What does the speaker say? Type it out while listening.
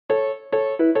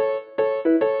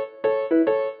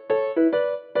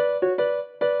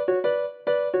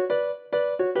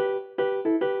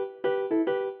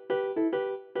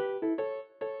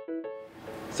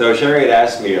So Sherry had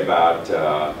asked me about,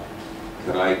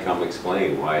 could I come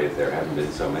explain why there haven't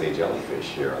been so many jellyfish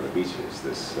here on the beaches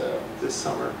this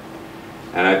summer?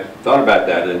 And I thought about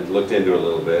that and looked into it a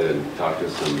little bit and talked to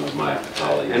some of my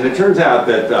colleagues. And it turns out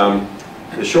that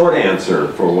the short answer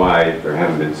for why there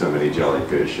haven't been so many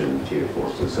jellyfish and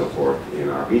ctenophores and so forth in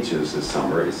our beaches this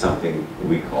summer is something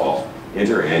we call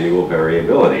interannual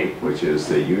variability, which is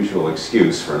the usual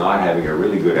excuse for not having a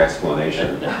really good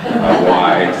explanation of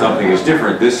why something is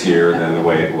different this year than the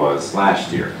way it was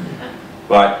last year.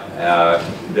 But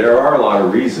there are a lot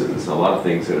of reasons, a lot of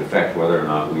things that affect whether or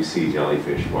not we see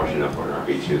jellyfish washing up on our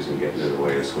beaches and getting in the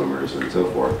way of swimmers and so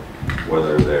forth,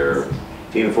 whether they're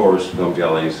ctenophores, foam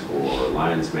jellies, or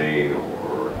lion's mane, or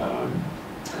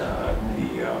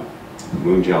the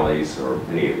moon jellies, or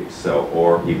any of these, so,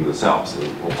 or even the salps.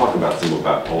 And we'll talk about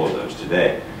all of those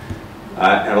today.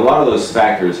 And a lot of those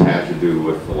factors have to do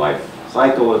with the life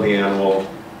cycle of the animal,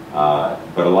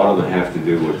 but a lot of them have to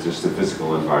do with just the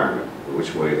physical environment,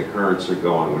 which way the currents are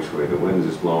going, which way the wind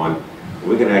is blowing.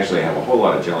 We can actually have a whole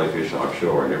lot of jellyfish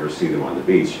offshore and never see them on the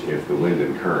beach if the wind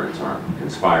and currents aren't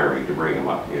conspiring to bring them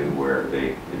up in where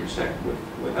they intersect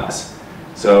with us.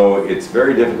 So it's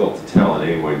very difficult to tell in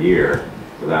any one year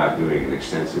without doing an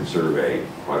extensive survey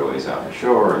quite a ways out the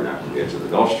shore and out to the edge of the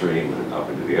Gulf Stream and up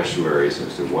into the estuaries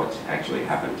as to what's actually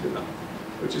happened to them,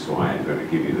 which is why I'm going to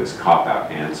give you this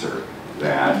cop-out answer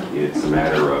that it's a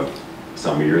matter of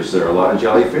some years there are a lot of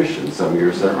jellyfish and some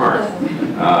years there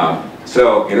aren't.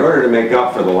 So in order to make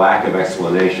up for the lack of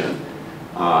explanation,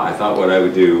 I thought what I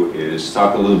would do is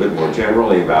talk a little bit more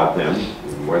generally about them,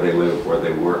 where they live, where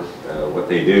they work, what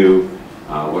they do,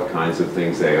 what kinds of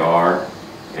things they are.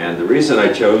 And the reason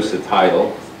I chose the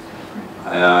title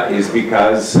is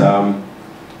because,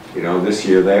 you know, this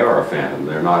year they are a phantom.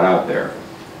 They're not out there.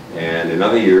 And in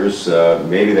other years,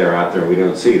 maybe they're out there and we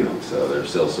don't see them, so they're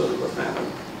still sort of a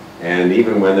phantom. And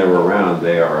even when they're around,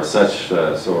 they are such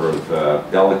sort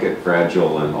of delicate,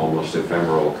 fragile, and almost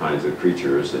ephemeral kinds of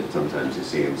creatures that sometimes you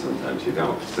see them, sometimes you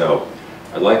don't. So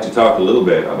I'd like to talk a little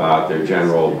bit about their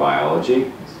general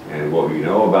biology and what we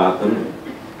know about them,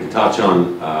 and touch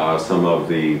on some of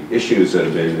the issues that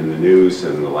have been in the news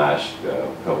in the last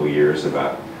couple of years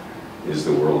about, is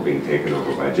the world being taken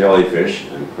over by jellyfish?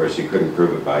 And of course you couldn't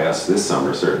prove it by us this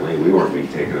summer, certainly. We weren't being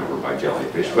taken over by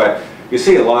jellyfish. But you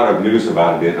see a lot of news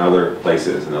about it in other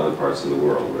places, in other parts of the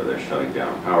world, where they're shutting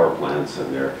down power plants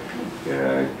and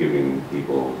they're giving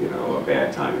people, you know, a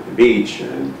bad time at the beach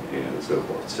and so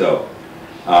forth. So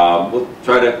we'll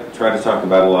try to talk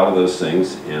about a lot of those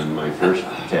things. And my first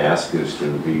task is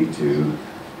going to be to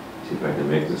see if I can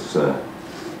make this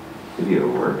video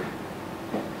work.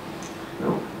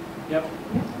 No. Yep.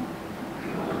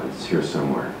 It's here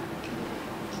somewhere.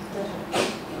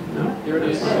 No, Here it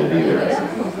is. Not it either.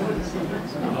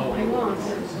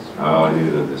 Oh, I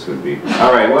knew that this would be.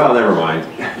 All right, well, never mind.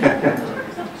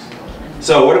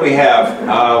 So what do we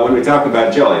have when we talk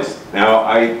about jellies? Now,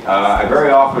 I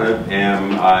very often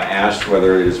am asked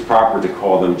whether it is proper to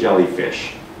call them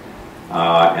jellyfish.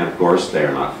 And of course, they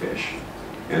are not fish.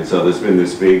 And so there's been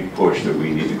this big push that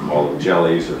we need to call them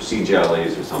jellies or sea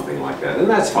jellies or something like that. And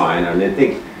that's fine. I mean, I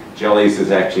think jellies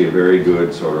is actually a very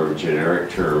good sort of generic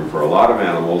term for a lot of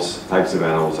animals, types of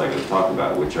animals I'm going to talk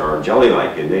about, which are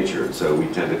jelly-like in nature. And so we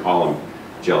tend to call them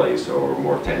jellies, or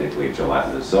more technically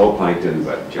gelatinous zooplankton,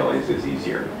 but jellies is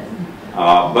easier.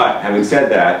 But having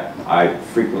said that, I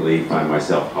frequently find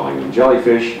myself calling them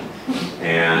jellyfish,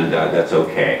 and that's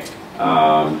okay.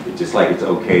 Just like it's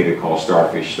okay to call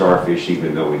starfish starfish,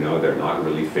 even though we know they're not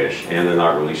really fish and they're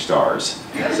not really stars.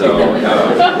 So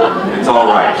it's all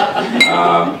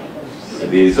right.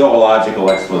 The zoological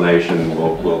explanation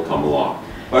will come along.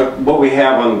 But what we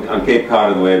have on Cape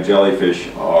Cod in the way of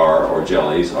jellyfish or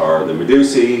jellies are the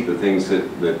medusae, the things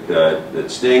that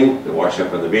sting, that wash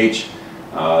up on the beach,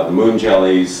 the moon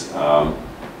jellies,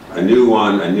 a new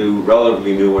one,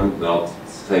 relatively new one that I'll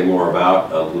say more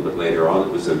about a little bit later on.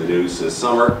 It was in the news this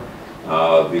summer.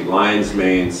 The lion's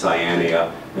mane,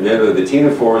 cyanea, and then the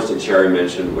ctenophores that Sherry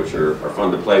mentioned, which are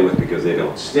fun to play with because they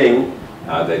don't sting.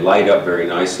 They light up very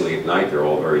nicely at night. They're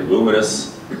all very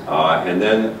luminous. And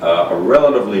then a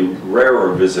relatively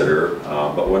rarer visitor,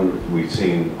 but one we've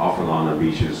seen often on the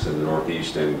beaches in the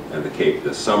Northeast and the Cape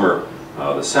this summer,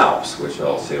 the salps, which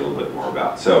I'll say a little bit more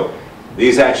about. So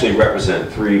these actually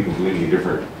represent three completely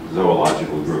different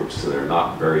zoological groups. So they're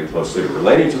not very closely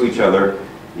related to each other,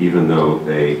 even though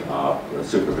they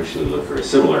superficially look very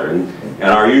similar. And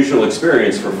our usual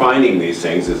experience for finding these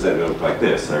things is that they look like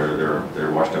this.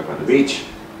 They're washed up on the beach.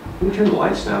 Can we turn the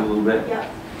lights down a little bit?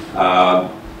 Yeah.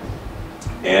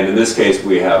 And in this case,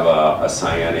 we have a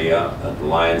cyanea, the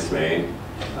lion's mane,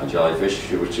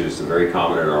 jellyfish, which is very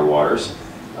common in our waters,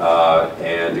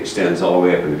 and extends all the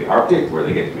way up into the Arctic, where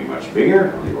they get to be much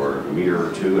bigger, on the order of a meter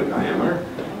or two in diameter.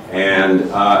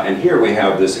 And here we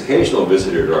have this occasional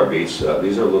visitor to our beach.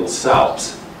 These are little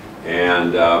salps.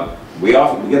 And we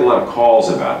get a lot of calls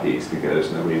about these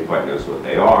because nobody quite knows what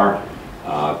they are.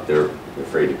 They're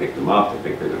afraid to pick them up. They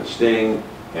think they're going to sting,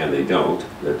 and they don't.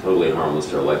 They're totally harmless.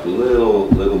 They're like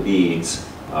little beads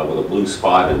with a blue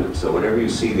spot in them. So whenever you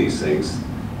see these things,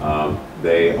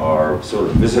 they are sort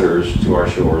of visitors to our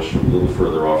shores from a little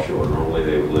further offshore. Normally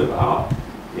they would live out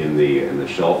in the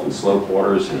shelf and slope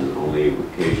waters, and only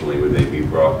occasionally would they be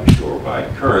brought ashore by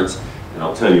currents. And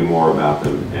I'll tell you more about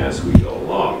them as we go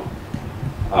along.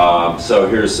 So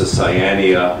here's the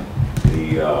cyanea,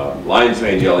 the lion's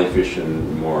mane jellyfish,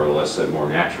 in more or less a more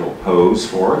natural pose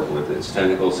for it, with its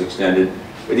tentacles extended.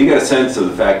 But you get a sense of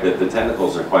the fact that the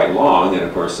tentacles are quite long, and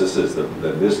of course this is the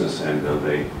business end of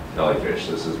the jellyfish.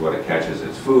 This is what it catches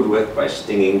its food with by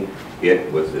stinging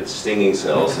it with its stinging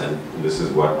cells, and this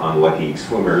is what unlucky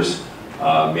swimmers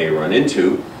may run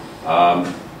into.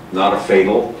 Not a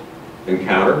fatal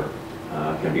encounter,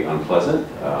 can be unpleasant,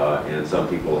 and some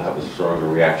people have a stronger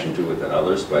reaction to it than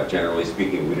others, but generally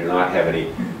speaking, we do not have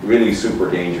any really super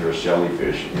dangerous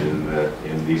jellyfish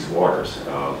in these waters.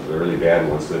 The really bad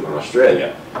ones live in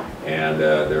Australia, and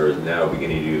there is now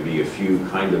beginning to be a few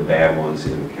kind of bad ones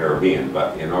in the Caribbean,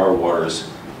 but in our waters,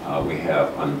 we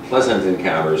have unpleasant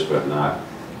encounters, but not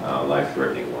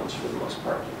life-threatening ones for the most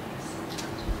part.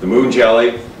 The moon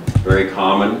jelly, very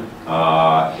common,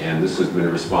 and this has been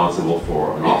responsible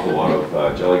for an awful lot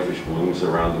of jellyfish blooms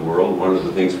around the world. One of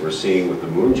the things we're seeing with the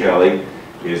moon jelly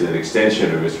is an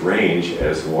extension of its range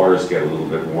as the waters get a little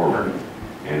bit warmer.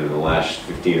 And in the last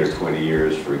 15 or 20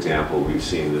 years, for example, we've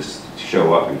seen this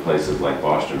show up in places like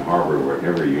Boston Harbor, where it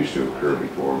never used to occur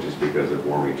before, just because of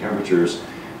warming temperatures.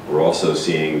 We're also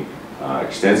seeing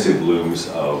extensive blooms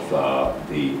of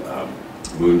the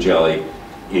moon jelly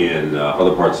in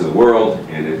other parts of the world,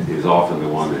 and it is often the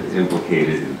one that is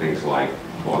implicated in things like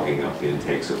clogging up the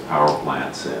intakes of power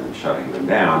plants and shutting them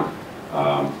down.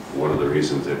 One of the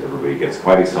reasons that everybody gets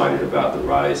quite excited about the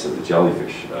rise of the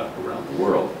jellyfish around the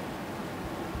world.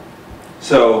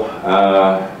 So,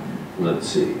 let's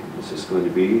see, is this going to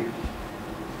be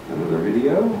another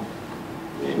video?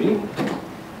 Maybe.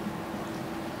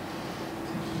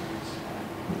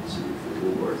 Let's see if it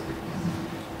will work.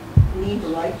 Need the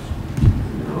lights?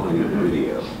 No, I need a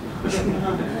video.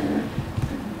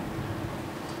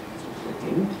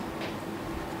 Clicking.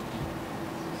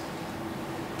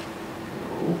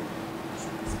 No.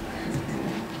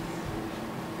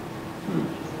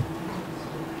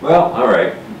 Well, all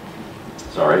right.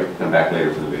 Sorry, come back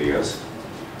later for the videos.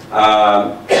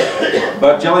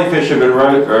 But jellyfish have been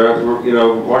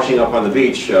washing up on the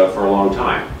beach for a long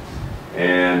time.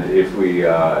 And if we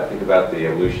think about the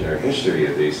evolutionary history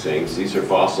of these things, these are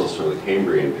fossils from the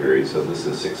Cambrian period, so this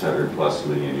is 600 plus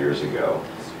million years ago.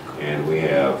 And we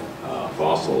have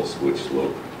fossils which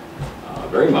look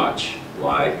very much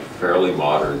like fairly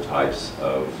modern types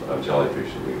of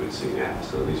jellyfish that we would see now.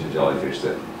 So these are jellyfish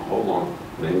that a whole long,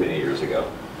 many years ago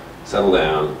settled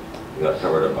down, got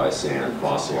covered up by sand,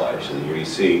 fossilized. And here you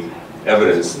see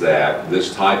evidence that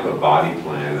this type of body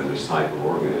plan and this type of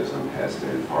organism has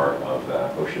been part of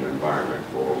the ocean environment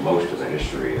for most of the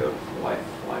history of life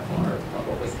on Earth,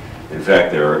 probably. In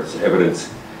fact, there is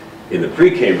evidence in the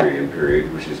pre-Cambrian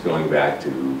period, which is going back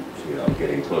to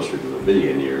getting closer to 1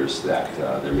 billion years, that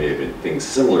there may have been things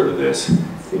similar to this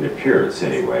in appearance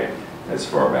anyway, as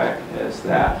far back as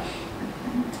that.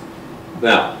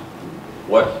 Now,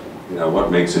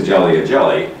 what makes a jelly a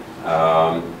jelly?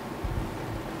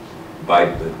 By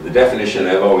the definition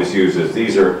I've always used is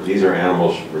these are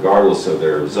animals, regardless of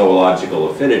their zoological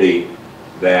affinity,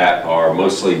 that are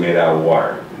mostly made out of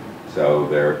water. So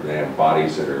they have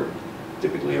bodies that are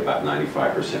typically about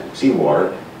 95%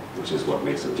 seawater, which is what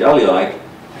makes them jelly-like.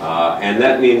 And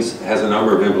that has a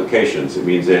number of implications. It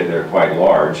means that they're quite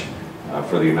large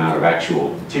for the amount of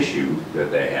actual tissue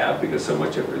that they have, because so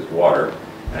much of it is water.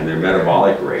 And their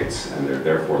metabolic rates, and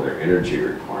therefore their energy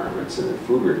requirements and their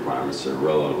food requirements, are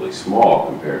relatively small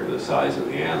compared to the size of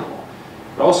the animal.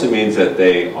 It also means that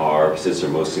they are, since they're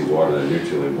mostly water, they're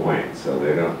neutrally buoyant, so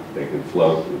they can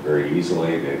float very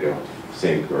easily. They don't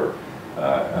sink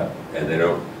and they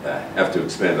don't have to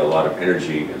expend a lot of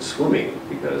energy in swimming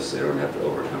because they don't have to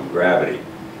overcome gravity.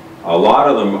 A lot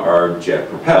of them are jet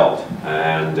propelled,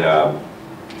 and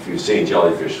if you've seen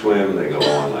jellyfish swim, they go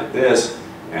along like this.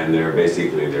 And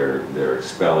they're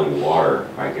expelling water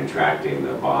by contracting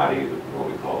the body,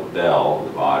 what we call the bell,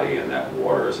 the body, and that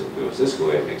water, as it goes this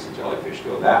way, it makes the jellyfish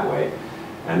go that way.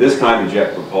 And this kind of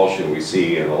jet propulsion we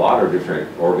see in a lot of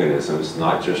different organisms,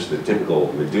 not just the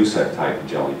typical Medusa type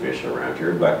jellyfish around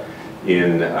here, but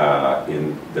in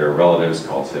their relatives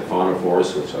called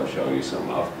siphonophores, which I'll show you some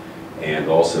of, and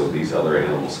also these other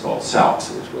animals called salps,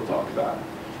 which we'll talk about.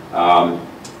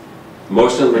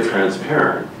 Most of them are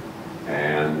transparent,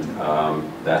 and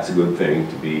that's a good thing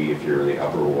to be if you're in the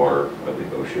upper water of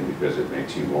the ocean, because it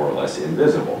makes you more or less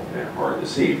invisible and hard to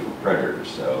see from predators.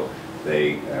 So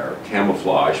they are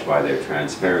camouflaged by their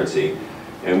transparency.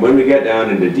 And when we get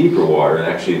down into deeper water,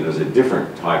 actually there's a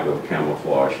different type of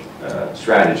camouflage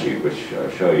strategy, which I'll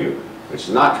show you, which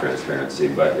is not transparency,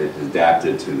 but it's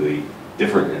adapted to the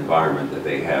different environment that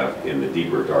they have in the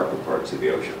deeper, darker parts of the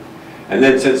ocean. And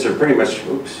then since they're pretty much,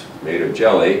 made of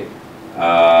jelly,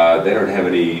 they don't have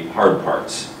any hard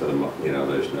parts for them. You know,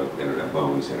 they don't have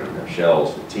bones, they don't have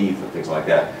shells, teeth, and things like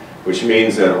that, which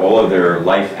means that all of their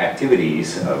life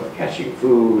activities of catching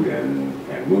food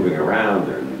and moving around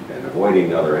and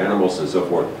avoiding other animals and so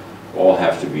forth all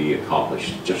have to be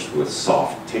accomplished just with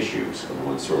soft tissues of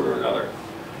one sort or another.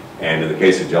 And in the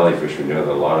case of jellyfish, we know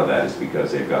that a lot of that is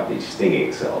because they've got these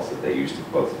stinging cells that they use to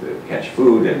both to catch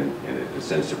food and in a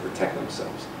sense to protect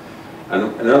themselves.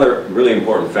 And another really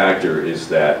important factor is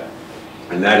that,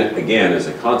 and that again is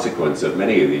a consequence of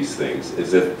many of these things,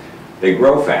 is that they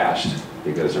grow fast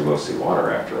because they're mostly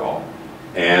water after all,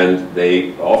 and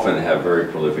they often have very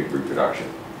prolific reproduction.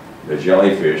 The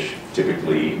jellyfish,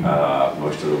 typically,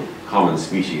 most of the common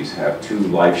species have 2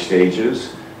 life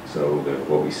stages. So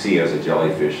what we see as a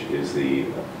jellyfish is the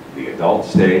adult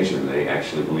stage, and they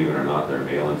actually, believe it or not, they're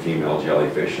male and female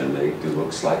jellyfish, and they do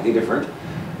look slightly different.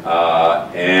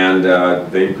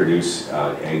 They produce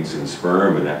eggs and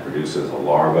sperm, and that produces a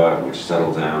larva which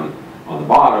settles down on the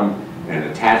bottom and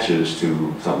attaches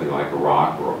to something like a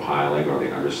rock or a piling or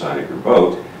the underside of your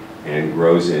boat and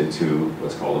grows into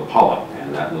what's called a polyp.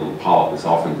 And that little polyp is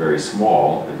often very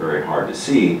small and very hard to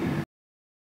see.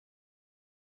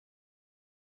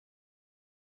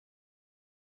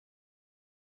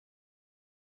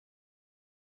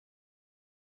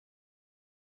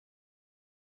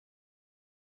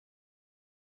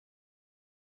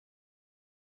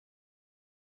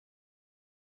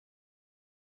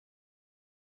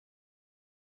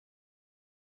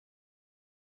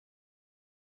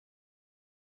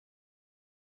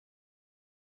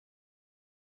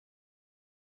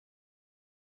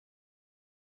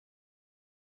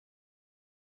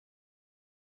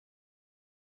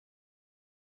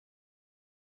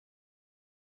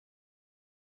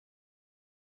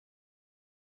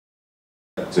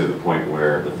 To the point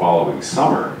where the following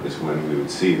summer is when we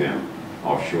would see them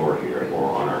offshore here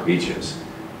or on our beaches.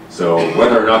 So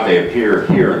whether or not they appear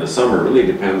here in the summer really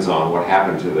depends on what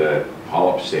happened to the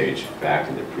polyp stage back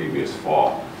in the previous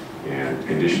fall, and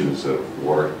conditions of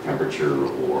water temperature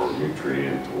or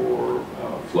nutrient or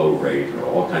flow rate or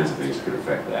all kinds of things could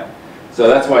affect that. So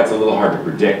that's why it's a little hard to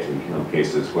predict in some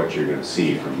cases what you're going to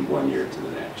see from one year to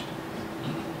the next.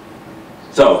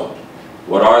 So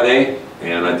what are they?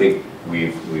 And I think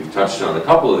we've touched on a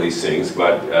couple of these things,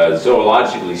 but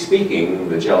zoologically speaking,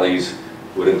 the jellies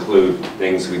would include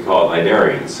things we call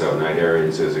cnidarians. So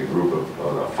cnidarians is a group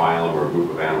of a phylum or a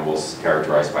group of animals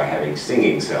characterized by having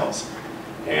stinging cells.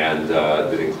 And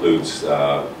that includes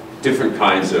different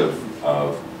kinds of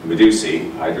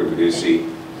medusae, hydromedusae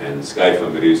and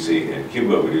scyphomedusae and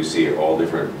cubomedusae, are all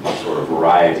different sort of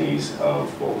varieties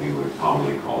of what we would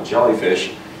commonly call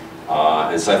jellyfish.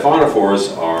 And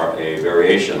siphonophores are a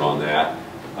variation on that.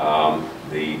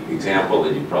 The example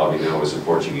that you probably know is the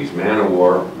Portuguese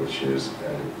man-o'-war, which is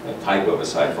a type of a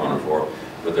siphonophore,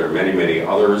 but there are many, many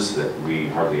others that we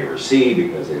hardly ever see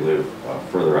because they live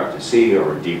further out to sea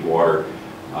or in deep water,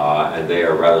 and they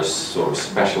are rather sort of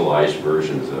specialized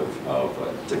versions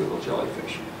of typical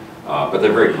jellyfish. But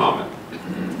they're very common.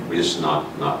 We're just not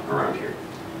around here.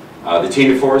 The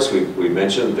ctenophores, we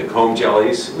mentioned, the comb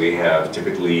jellies. We have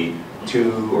typically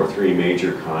 2 or 3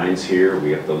 major kinds here.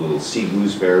 We have the little sea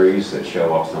gooseberries that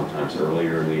show up sometimes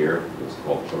earlier in the year. It's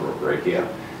called pleurobrachia.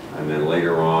 And then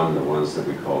later on, the ones that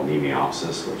we call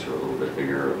Nemeopsis, which are a little bit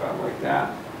bigger, about like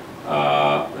that.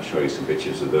 I'll show you some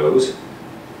pictures of those.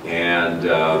 And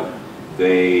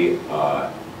they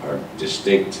are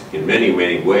distinct in many,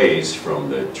 many ways from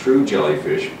the true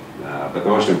jellyfish. But the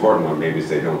most important one maybe is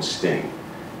they don't sting.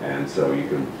 And so you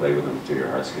can play with them to your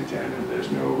heart's content, and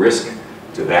there's no risk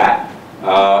to that.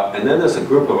 And then there's a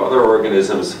group of other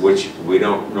organisms which we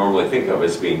don't normally think of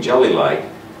as being jelly-like.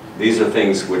 These are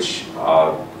things which,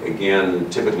 again,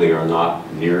 typically are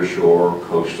not near-shore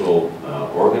coastal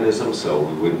organisms, so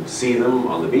we wouldn't see them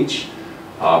on the beach.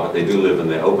 But they do live in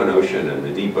the open ocean and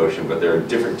the deep ocean, but there are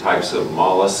different types of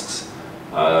mollusks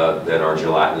that are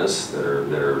gelatinous,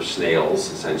 that are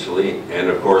snails essentially, and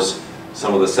of course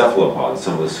some of the cephalopods,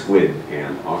 some of the squid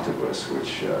and octopus,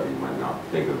 which you might not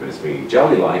think of as being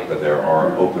jelly-like, but there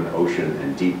are open ocean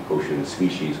and deep ocean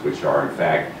species which are in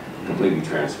fact completely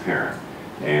transparent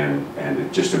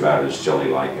and just about as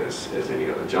jelly-like as any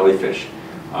other jellyfish.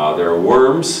 There are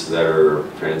worms that are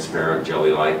transparent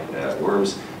jelly-like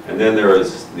worms, and then there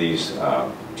is these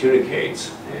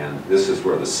tunicates, and this is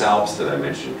where the salps that I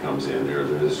mentioned comes in. There's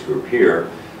this group here.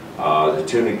 The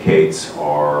tunicates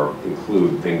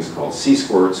include things called sea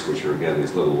squirts, which are again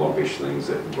these little lumpish things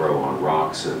that grow on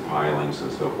rocks and pilings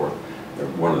and so forth. They're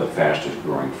one of the fastest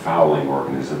growing fouling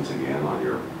organisms again on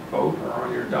your boat or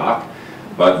on your dock.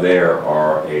 But there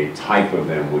are a type of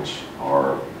them which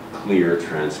are clear,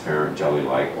 transparent,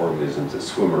 jelly-like organisms that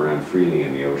swim around freely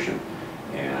in the ocean,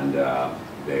 and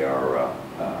they are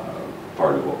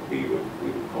part of what we would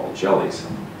call jellies.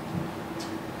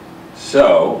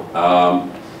 So,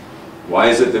 why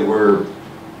is it that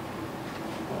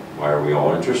why are we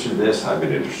all interested in this? I've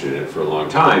been interested in it for a long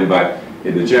time, but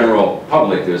in the general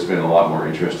public there's been a lot more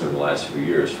interest in the last few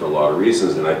years for a lot of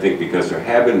reasons, and I think because there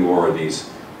have been more of these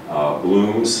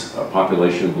blooms,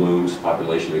 population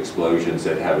explosions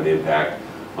that have an impact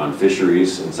on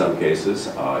fisheries in some cases,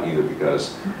 either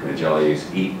because the jellies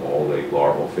eat all the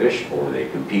larval fish or they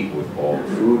compete with all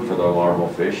the food for the larval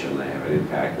fish and they have an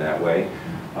impact that way.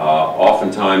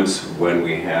 Oftentimes when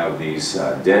we have these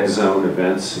dead zone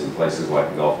events in places like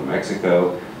the Gulf of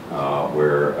Mexico,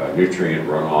 where nutrient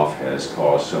runoff has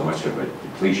caused so much of a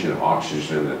depletion of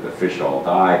oxygen that the fish all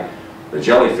die, the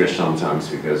jellyfish sometimes,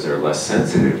 because they're less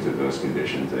sensitive to those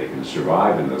conditions, they can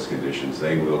survive in those conditions,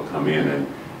 they will come in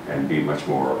and be much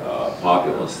more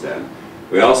populous then.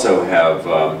 We also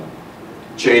have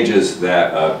changes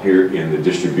that appear in the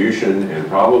distribution and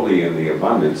probably in the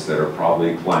abundance that are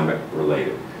probably climate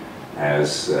related.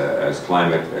 As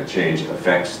climate change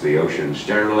affects the oceans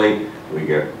generally, we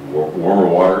get warmer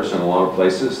waters in a lot of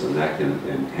places, and that can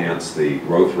enhance the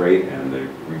growth rate and the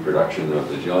reproduction of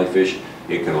the jellyfish.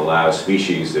 It can allow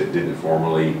species that didn't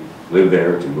formerly live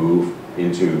there to move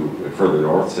into further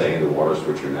north, say into waters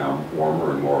which are now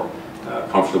warmer and more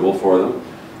comfortable for them.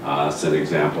 It's an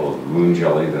example of the moon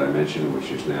jelly that I mentioned,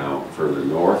 which is now further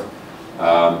north.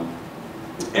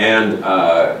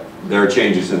 There are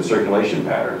changes in circulation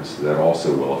patterns that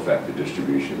also will affect the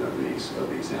distribution of these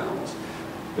animals.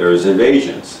 There's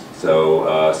invasions,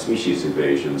 so species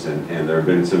invasions, and there have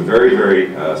been some very,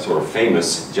 very sort of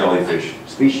famous jellyfish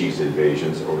species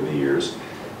invasions over the years.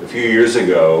 A few years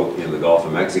ago in the Gulf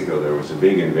of Mexico, there was a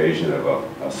big invasion of a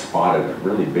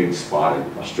really big spotted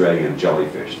Australian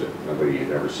jellyfish that nobody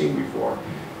had ever seen before.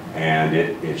 And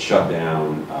it shut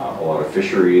down a lot of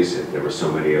fisheries. There were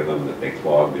so many of them that they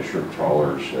clogged the shrimp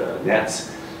trawlers'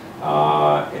 nets.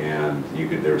 And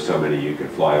there were so many you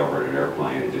could fly over in an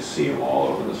airplane and just see them all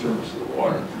over the surface of the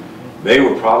water. They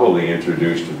were probably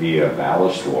introduced via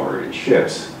ballast water in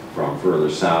ships from further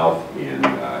south in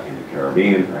the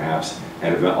Caribbean, perhaps,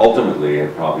 and ultimately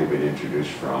have probably been introduced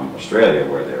from Australia,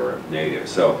 where they were native.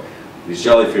 So these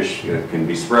jellyfish can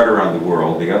be spread around the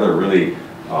world. The other really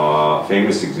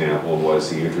famous example was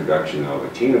the introduction of a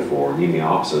ctenophore,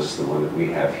 Nemeopsis, the one that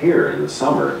we have here in the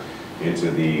summer,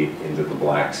 into the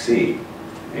Black Sea,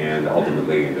 and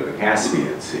ultimately into the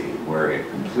Caspian Sea, where it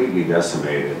completely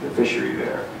decimated the fishery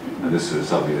there. And this was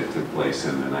something that took place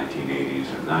in the 1980s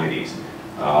and 90s.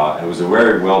 It was a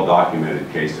very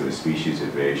well-documented case of a species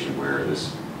invasion where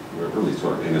this really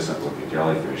sort of innocent-looking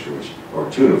jellyfish, or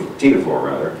ctenophore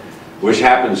rather, which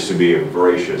happens to be a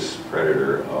voracious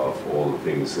predator of all the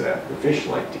things that the fish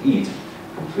like to eat,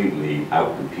 completely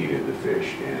outcompeted the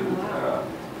fish and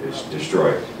is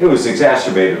destroyed. It was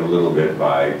exacerbated a little bit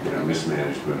by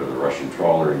mismanagement of the Russian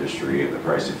trawler industry and the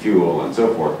price of fuel and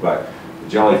so forth, but the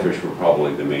jellyfish were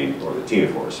probably the main, or the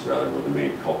ctenophores rather, were the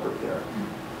main culprit there.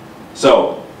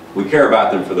 So we care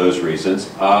about them for those reasons,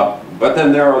 but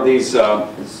then there are these,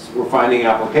 we're finding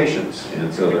applications,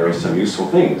 and so there are some useful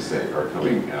things that are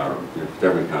coming out of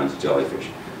different kinds of jellyfish.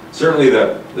 Certainly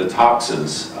the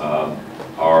toxins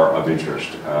are of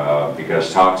interest,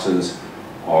 because toxins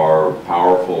are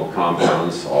powerful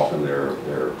compounds, often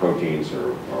they're proteins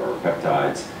or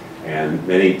peptides, and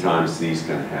many times these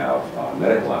can have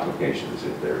medical applications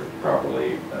if they're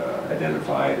properly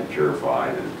identified and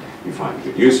purified and you find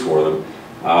good use for them.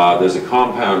 There's a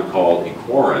compound called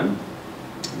equorin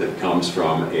that comes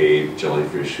from a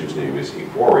jellyfish whose name is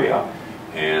Equoria,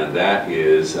 and that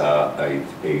is a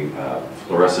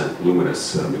fluorescent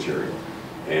luminous material.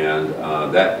 And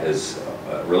that is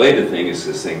a related thing is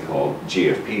this thing called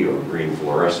GFP, or green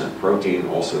fluorescent protein,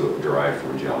 also derived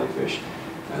from jellyfish.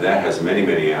 And that has many,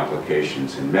 many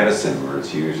applications in medicine, where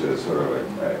it's used as sort of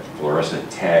a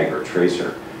fluorescent tag or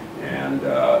tracer. And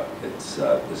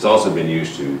it's also been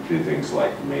used to do things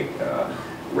like make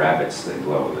rabbits that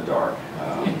glow in the dark.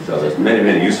 So there's many,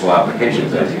 many useful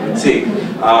applications, as you can see.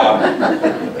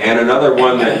 And another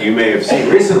one that you may have seen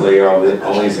recently are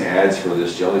all these ads for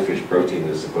this jellyfish protein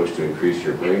that's supposed to increase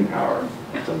your brain power,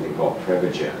 something called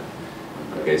Prevagen.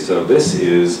 Okay, so this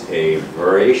is a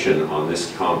variation on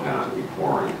this compound,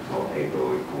 eporin, called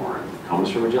apoeporin. It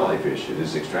comes from a jellyfish. It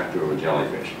is extracted from a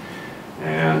jellyfish.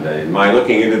 And in my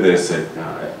looking into this,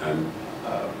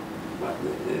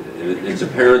 it's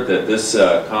apparent that this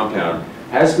compound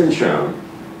has been shown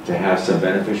to have some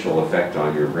beneficial effect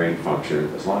on your brain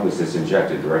function as long as it's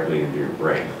injected directly into your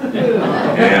brain.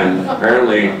 And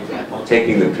apparently,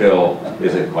 taking the pill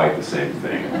isn't quite the same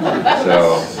thing.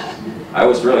 So I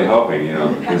was really hoping,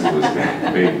 this was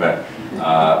big, but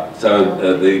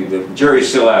the jury's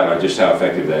still out on just how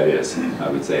effective that is, I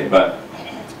would say. But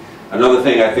another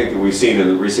thing I think that we've seen in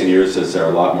the recent years is there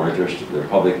are a lot more interest in the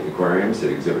public aquariums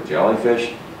that exhibit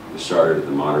jellyfish. It started at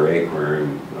the Monterey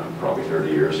Aquarium probably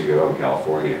 30 years ago in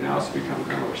California, and now it's become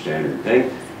kind of a standard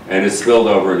thing. And it's spilled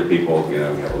over into people, you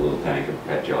have a little tank of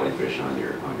pet jellyfish on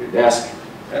your desk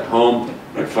at home.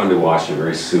 They're fun to watch, they're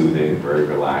very soothing, very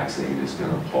relaxing, just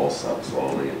kind of pulse up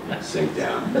slowly and sink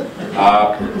down.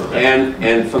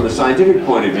 And from the scientific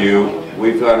point of view,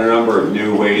 we've got a number of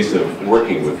new ways of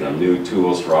working with them, new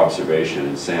tools for observation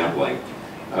and sampling.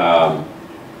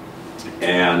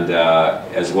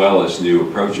 As well as new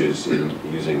approaches in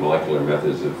using molecular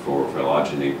methods for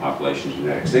phylogeny, population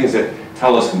genetics, things that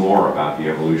tell us more about the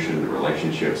evolution, the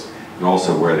relationships, and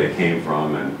also where they came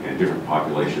from, and different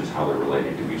populations, how they're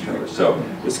related to each other. So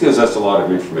this gives us a lot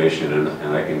of information,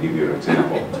 and I can give you an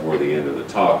example toward the end of the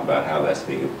talk about how that's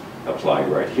being applied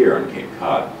right here on Cape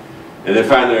Cod. And then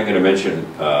finally, I'm going to mention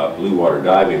blue water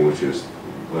diving, which is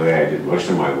the way I did most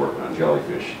of my work on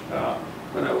jellyfish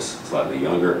when I was slightly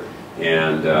younger.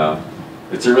 And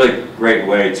it's a really great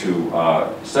way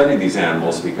to study these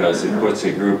animals, because it puts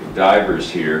a group of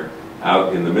divers here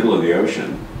out in the middle of the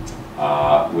ocean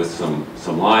with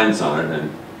some lines on it. And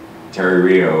Terry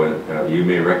Rio, you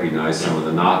may recognize some of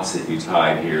the knots that you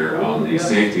tied here on these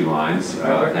safety lines.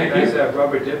 Thank you. That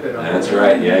rubber dip on. That's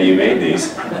right. Yeah, you made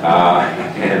these.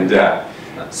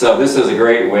 So this is a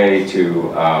great way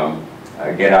to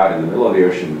get out in the middle of the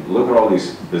ocean, look at all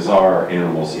these bizarre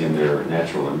animals in their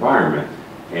natural environment,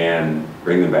 and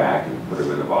bring them back and put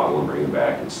them in a bottle and bring them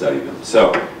back and study them.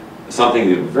 So something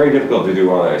that's very difficult to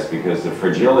do otherwise, because the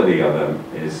fragility of them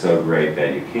is so great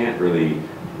that you can't really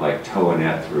like tow a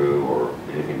net through or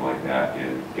anything like that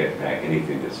and get back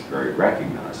anything that's very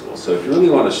recognizable. So if you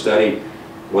really want to study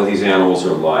what these animals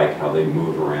are like, how they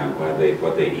move around,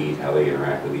 what they eat, how they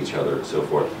interact with each other, and so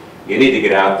forth, you need to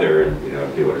get out there and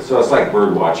do it. So it's like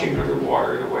bird watching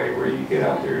underwater in a way, where you get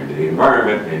out there into the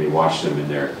environment and you watch them in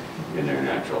their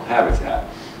natural habitat.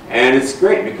 And it's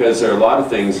great because there are a lot of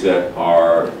things that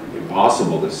are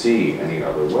impossible to see any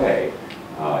other way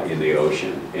in the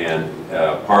ocean, and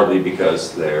partly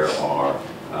because there are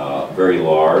very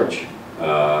large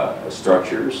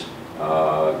structures,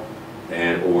 or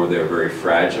they're very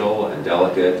fragile and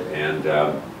delicate. And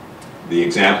the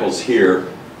examples here.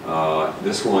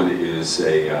 This one is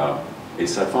a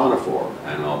siphonophore,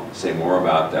 and I'll say more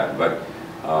about that. But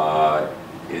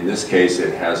in this case,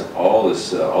 it has all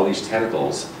these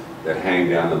tentacles that hang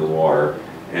down in the water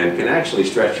and can actually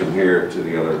stretch from here to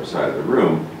the other side of the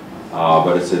room.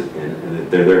 But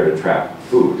they're there to trap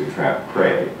food, to trap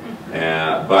prey.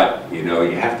 But you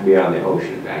have to be out in the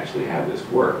ocean to actually have this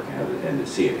work and to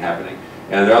see it happening.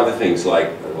 And there are other things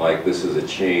like this is a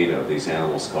chain of these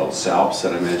animals called salps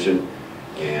that I mentioned.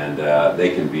 And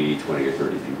they can be 20 or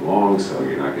 30 feet long, so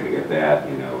you're not going to get that,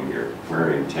 in your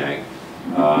aquarium tank.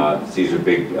 These are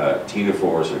big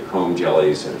ctenophores or comb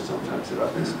jellies, that are sometimes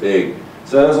about this big.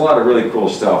 So there's a lot of really cool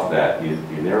stuff that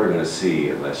you're never going to see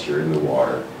unless you're in the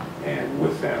water and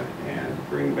with them, and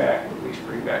at least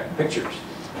bring back pictures.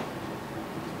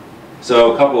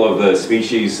 So a couple of the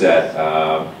species that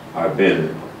have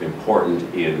been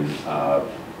important in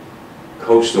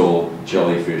coastal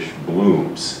jellyfish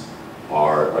blooms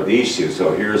are these two.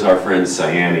 So here's our friend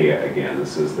Cyanea again.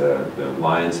 This is the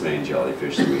lion's mane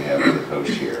jellyfish that we have on the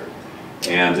coast here.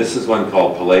 And this is one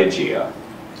called Pelagia.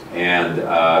 And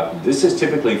this is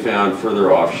typically found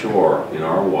further offshore in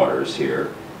our waters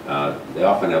here. They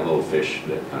often have little fish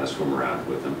that kind of swim around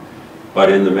with them. But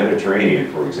in the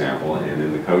Mediterranean, for example, and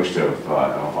in the coast of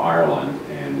Ireland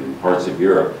and in parts of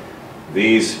Europe,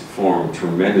 these form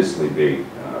tremendously big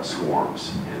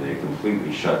swarms, and they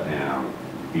completely shut down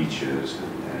beaches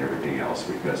and everything else,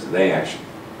 because they actually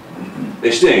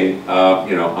They sting,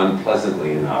 you know,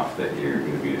 unpleasantly enough that you're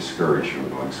going to be discouraged from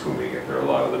going swimming if there are a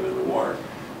lot of them in the water.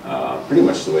 Pretty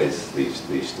much the way these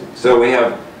sting. So we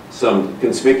have some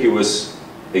conspicuous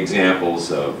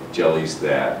examples of jellies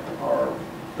that are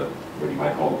what you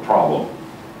might call the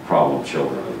problem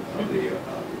children of the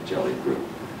jelly group.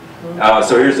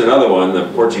 So here's another one,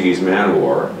 the Portuguese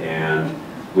man-o-war, and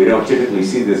we don't typically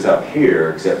see this up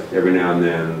here, except every now and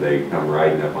then they come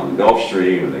riding up on the Gulf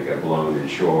Stream and they get blown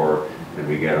inshore, and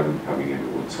we get them coming into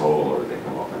Woods Hole, or they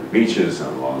come up on the beaches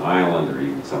on Long Island, or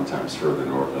even sometimes further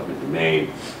north up into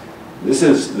Maine. This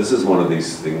is one of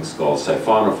these things called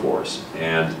siphonophores,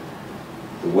 and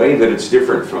the way that it's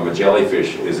different from a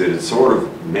jellyfish is that it's sort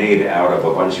of made out of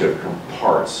a bunch of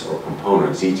parts or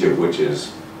components, each of which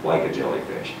is like a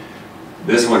jellyfish.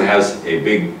 This one has a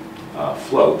big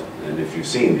float, and if you've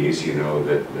seen these, you know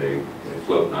that they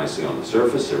float nicely on the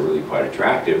surface. They're really quite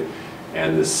attractive,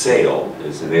 and the sail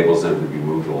enables them to be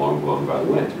moved along, blown by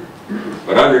the wind.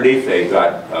 But underneath, they've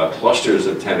got clusters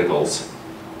of tentacles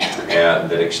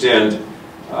that extend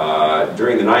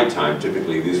during the nighttime.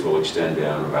 Typically, these will extend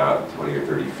down about 20 or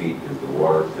 30 feet into the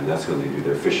water, and that's when they do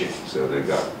their fishing. So they've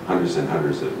got hundreds and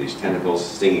hundreds of these tentacles,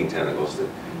 stinging tentacles, that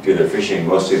do their fishing.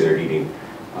 Mostly they're eating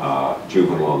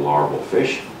juvenile and larval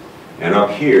fish. And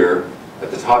up here, at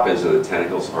the top ends of the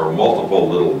tentacles, are multiple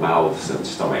little mouths and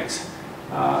stomachs.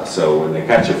 So when they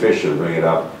catch a fish and bring it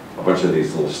up, a bunch of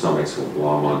these little stomachs will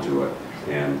glom onto it,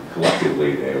 and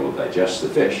collectively they will digest the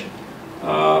fish.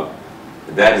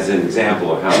 That is an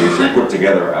example of how these are put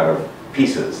together out of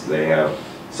pieces. They have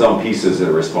some pieces that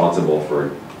are responsible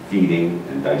for feeding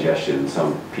and digestion,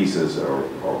 some pieces, or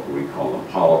we call them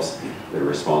polyps, that are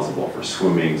responsible for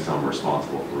swimming, some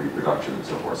responsible for reproduction and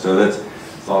so forth. So it's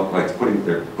all like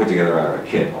they're put together out of a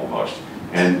kit almost.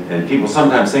 And people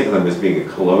sometimes think of them as being a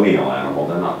colonial animal.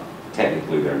 They're not,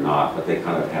 technically they're not, but they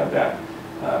kind of have that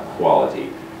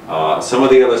quality. Some of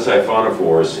the other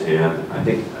siphonophores, and I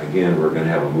think, again, we're going to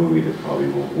have a movie that probably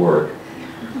won't work.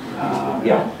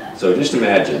 Yeah, so just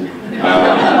imagine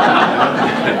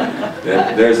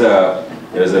that there's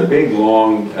a big,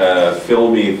 long,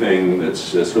 filmy thing that's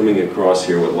swimming across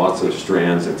here with lots of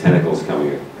strands of tentacles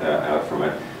coming out from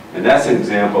it. And that's an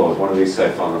example of one of these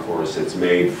siphonophores that's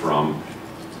made from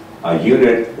a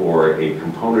unit or a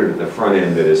component at the front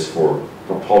end that is for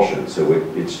propulsion. So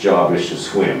its job is to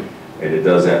swim. And it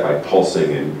does that by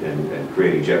pulsing and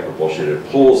creating jet propulsion. It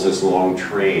pulls this long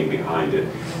train behind it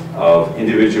of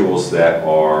individuals that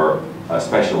are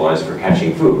specialized for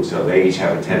catching food. So they each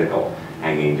have a tentacle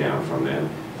hanging down from them.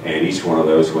 And each one of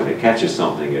those, when it catches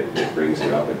something, it brings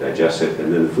it up and digests it,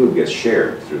 and then the food gets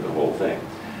shared through the whole thing.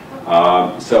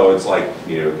 So it's like,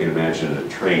 you know, you can imagine a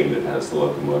train that has the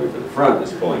locomotive in the front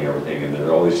that's pulling everything, and then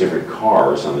all these different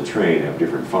cars on the train have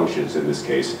different functions. In this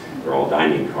case, they're all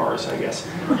dining cars, I guess.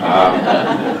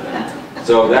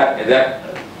 So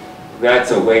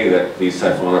that's a way that these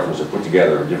siphonophores are put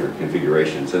together in different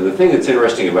configurations. And the thing that's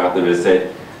interesting about them is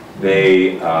that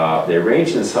they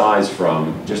range in size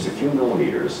from just a few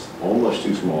millimeters, almost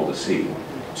too small to see,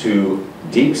 to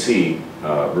deep sea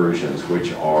versions,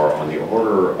 which are on the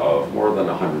order of more than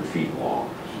 100 feet long.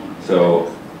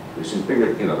 So this is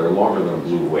bigger, you know, they're longer than a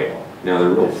blue whale. Now they're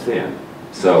real thin,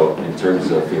 so in terms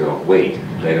of, you know, weight,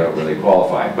 they don't really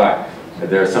qualify. But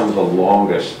they're some of the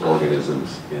longest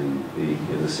organisms in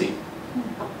the sea.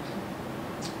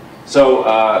 So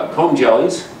comb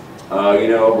jellies, you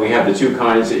know, we have the two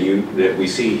kinds that we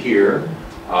see here.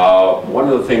 One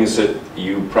of the things that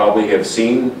you probably have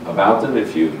seen about them,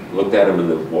 if you looked at them in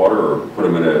the water or put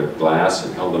them in a glass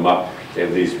and held them up, they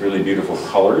have these really beautiful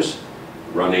colors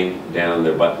running down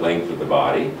the length of the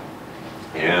body.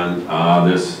 And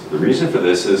the reason for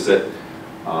this is that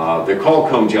they're called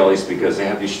comb jellies because they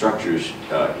have these structures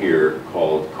here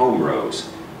called comb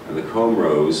rows. And the comb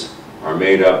rows are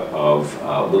made up of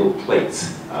little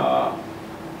plates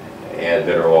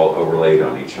that are all overlaid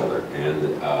on each other.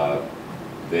 And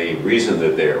the reason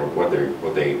that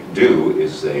what they do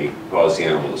is they cause the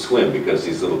animal to swim, because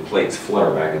these little plates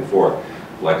flutter back and forth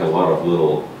like a lot of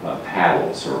little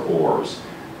paddles or oars.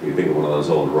 You think of one of those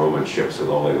old Roman ships with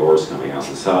all the oars coming out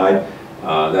the side.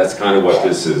 That's kind of what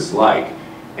this is like.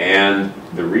 And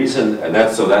the reason, and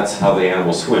that's how the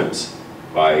animal swims,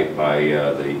 by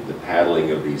the paddling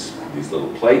of these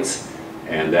little plates,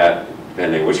 and that,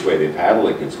 depending which way they paddle,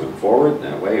 it can swim forward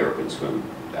that way, or it can swim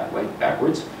that way,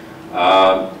 backwards.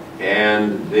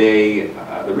 And the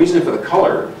reason for the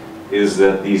color is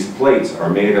that these plates are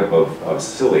made up of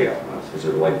cilia, which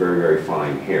are like very, very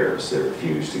fine hairs that are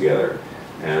fused together.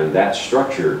 And that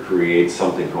structure creates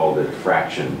something called a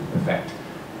diffraction effect.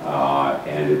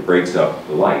 and it breaks up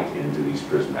the light into these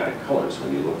prismatic colors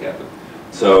when you look at them.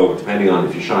 So depending on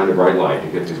if you shine a bright light,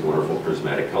 you get these wonderful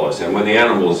prismatic colors. And when the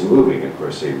animal is moving, of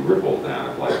course, they ripple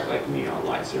down like neon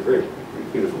lights. They're very, very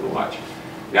beautiful to watch.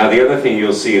 Now, the other thing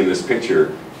you'll see in this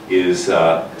picture is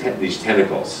these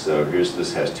tentacles. So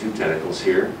this has 2 tentacles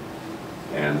here,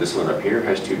 and this one up here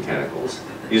has 2 tentacles.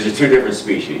 These are 2 different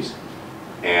species,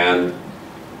 and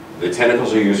the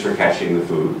tentacles are used for catching the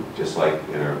food, just like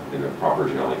in a proper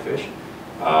jellyfish.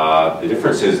 The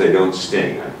difference is they don't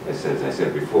sting, as I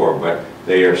said before, but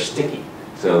they are sticky.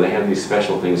 So they have these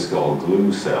special things called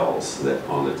glue cells that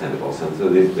on the tentacles, and so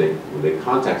when they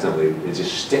contact something, it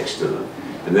just sticks to them.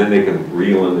 And then they can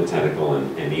reel in the tentacle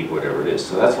and eat whatever it is.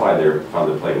 So that's why they're fun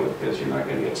to play with, because you're not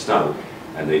going to get stung,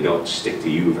 and they don't stick to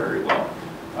you very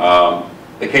well.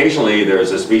 Occasionally,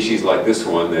 there's a species like this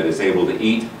one that is able to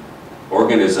eat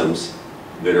organisms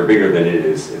that are bigger than it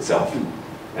is itself.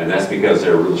 And that's because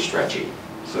they're real stretchy.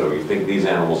 So you think these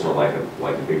animals are like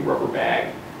a big rubber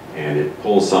bag, and it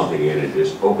pulls something in, it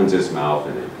just opens its mouth,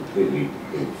 and it completely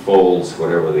folds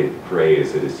whatever the prey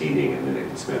is that it's eating, and then it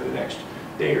can spend the next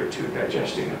day or 2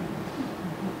 digesting it.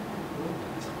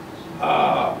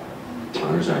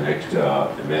 Here's our next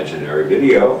imaginary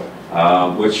video,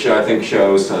 which I think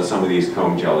shows some of these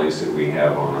comb jellies that we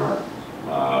have on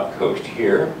our coast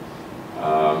here.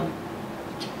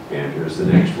 And here's the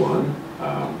next one.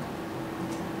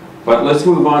 But let's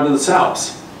move on to the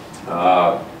salps.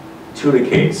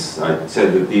 Tunicates. I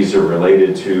said that these are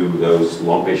related to those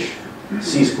lumpish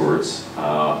sea squirts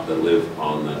that live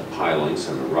on the pilings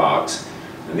and the rocks.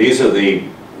 And these are the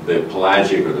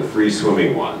pelagic or the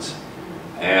free-swimming ones.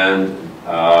 And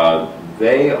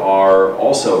they are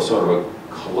also sort of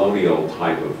a colonial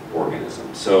type of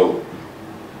organism. So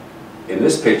in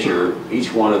this picture,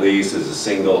 each one of these is a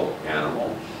single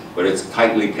animal, but it's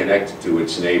tightly connected to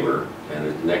its neighbor and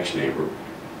its next neighbor.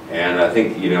 And I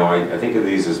think, I think of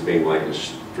these as being like a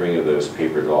string of those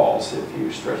paper dolls. If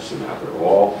you stretch them out, they're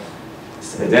all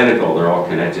identical. They're all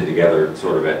connected together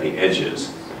sort of at the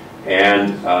edges.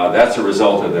 And that's a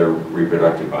result of their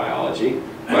reproductive biology.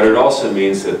 But it also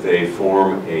means that they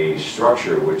form a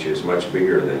structure which is much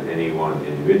bigger than any one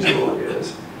individual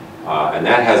is. And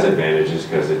that has advantages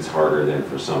because it's harder than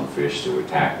for some fish to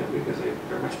attack them because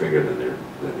they're much bigger than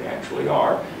they actually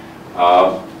are.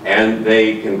 And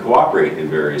they can cooperate in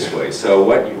various ways. So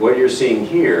what you're seeing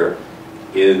here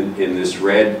in this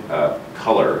red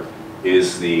color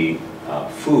is the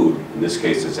food. In this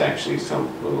case, it's actually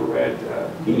some little red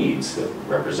beads that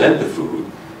represent the food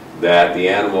that the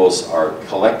animals are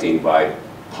collecting by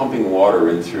pumping water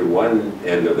in through one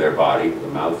end of their body, the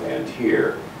mouth end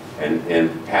here,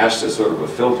 and past a sort of a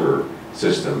filter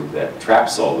system that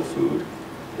traps all the food,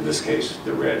 in this case,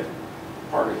 the red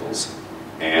particles,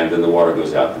 and then the water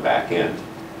goes out the back end.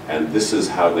 And this is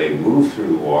how they move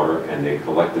through the water, and they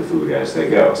collect the food as they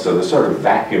go. So they're sort of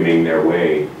vacuuming their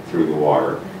way through the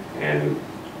water and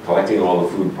collecting all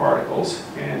the food particles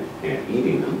and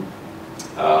eating them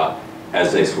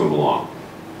as they swim along.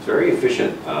 It's a very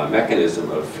efficient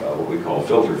mechanism of what we call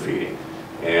filter feeding.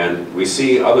 And we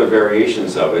see other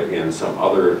variations of it in some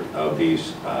other of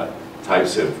these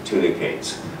types of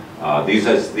tunicates. These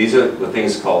are the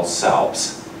things called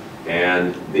salps.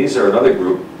 And these are another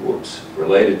group,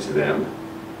 related to them,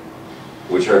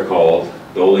 which are called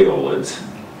doliolids.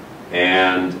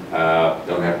 And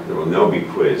there will no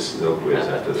quiz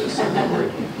after this. Don't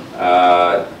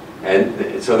worry.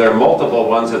 And so there are multiple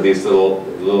ones of these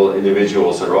little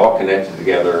individuals that are all connected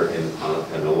together in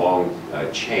a long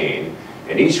chain.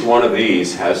 And each one of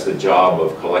these has the job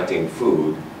of collecting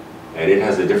food, and it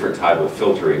has a different type of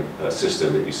filtering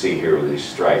system that you see here with these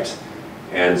stripes.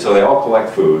 And so they all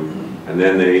collect food, and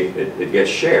then it gets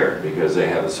shared because they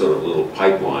have a sort of little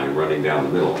pipeline running down the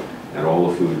middle, and all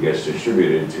the food gets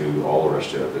distributed to all the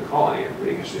rest of the colony.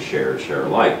 Everybody gets to share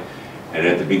alike. And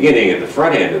at the beginning, at the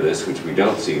front end of this, which we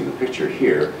don't see in the picture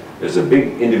here, there's a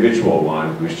big individual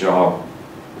one whose job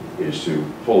is to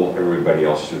pull everybody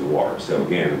else through the water. So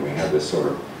again, we have this sort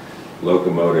of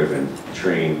locomotive and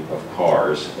train of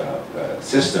cars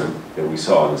system that we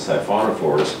saw in the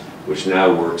siphonophores, which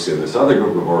now works in this other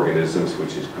group of organisms,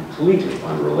 which is completely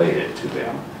unrelated to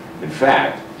them. In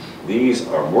fact, these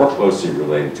are more closely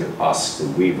related to us, the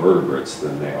we vertebrates,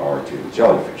 than they are to the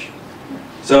jellyfish.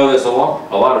 So there's a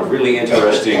lot of really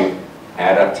interesting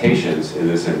adaptations in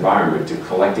this environment to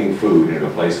collecting food in a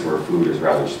place where food is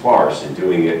rather sparse and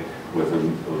doing it with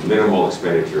a minimal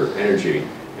expenditure of energy,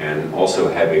 and also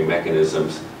having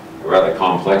mechanisms, rather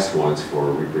complex ones,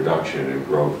 for reproduction and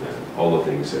growth and all the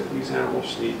things that these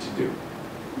animals need to do.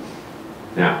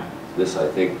 Now, this I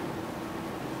think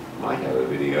might have a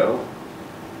video.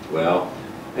 Well,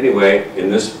 anyway,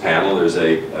 in this panel there's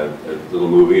a little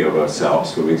movie of a salp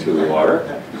swimming through the water,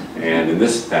 and in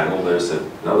this panel there's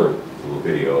another little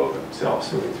video of a salp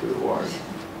swimming through the water.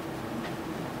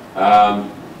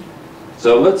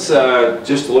 So let's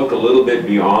just look a little bit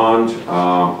beyond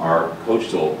our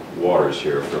coastal waters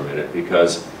here for a minute,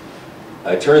 because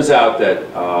it turns out that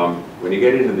when you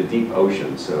get into the deep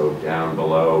ocean, so down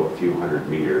below a few hundred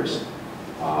meters,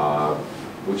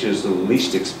 which is the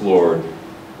least explored.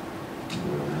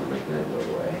 I'll make that go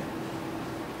away.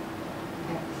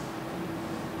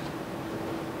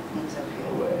 It's okay.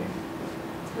 Away.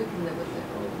 We can live with it.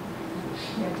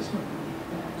 Yeah, just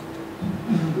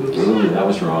Ooh, that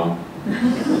was wrong.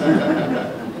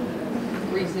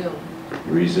 Resume.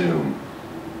 Resume.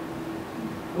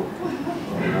 Oh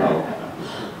no.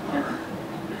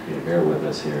 Okay, bear with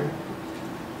us here.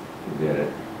 We'll get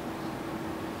it.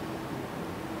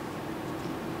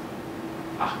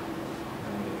 Ah.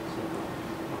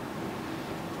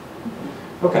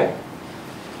 Okay.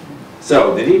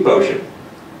 So the deep ocean.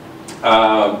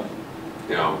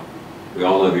 You know, we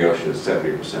all know the ocean is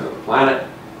 70% of the planet.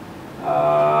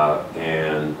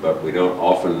 But we don't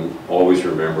often always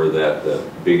remember that the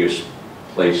biggest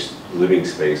living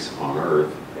space on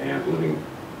Earth and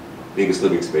biggest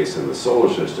living space in the solar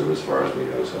system, as far as we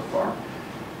know so far,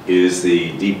 is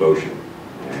the deep ocean,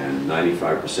 and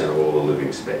 95% of all the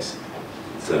living space.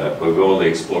 We've only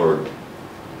explored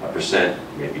 1%,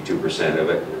 maybe 2% of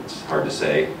it. It's hard to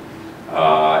say.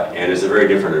 And it's a very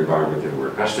different environment than we're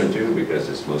accustomed to, because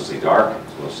it's mostly dark,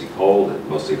 it's mostly cold, it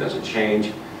mostly doesn't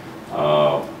change.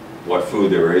 What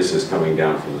food there is coming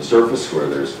down from the surface, where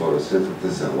there's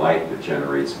photosynthesis and light that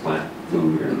generates plant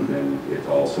food, and then it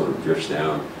all sort of drifts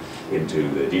down into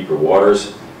the deeper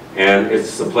waters. And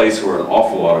it's the place where an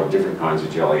awful lot of different kinds of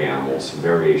jelly animals,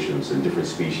 variations and different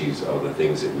species of the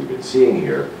things that we've been seeing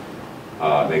here,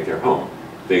 make their home.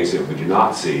 Things that we do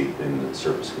not see in the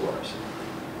surface waters.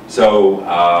 So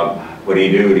what do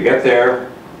you do to get there?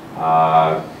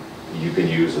 You can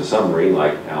use a submarine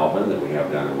like Alvin that we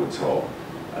have down in Woods Hole,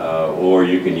 or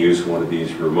you can use one of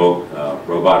these remote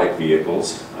robotic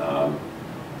vehicles.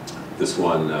 This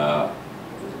one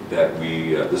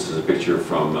this is a picture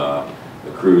from a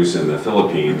cruise in the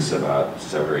Philippines about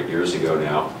 7 or 8 years ago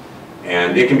now,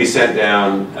 and it can be sent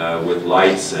down with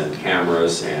lights and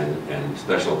cameras and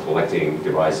special collecting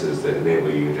devices that enable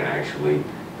you to actually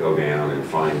go down and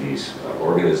find these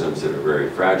organisms that are very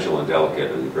fragile and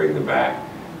delicate, and bring them back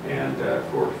and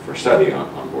for study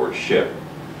on board ship.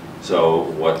 So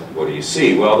what do you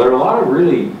see? Well, there are a lot of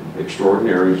really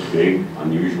extraordinary, big,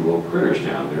 unusual critters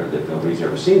down there that nobody's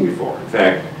ever seen before. In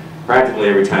fact, practically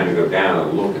every time you go down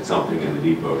and look at something in the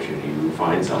deep ocean, you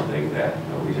find something that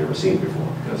nobody's ever seen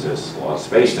before, because there's a lot of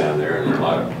space down there and a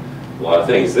lot of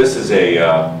things. This is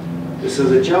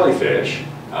a jellyfish,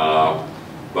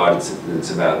 but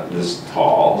it's about this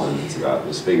tall and it's about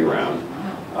this big around.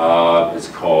 It's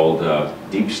called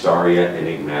Deepstaria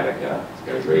enigmatica. It's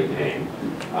got a great name.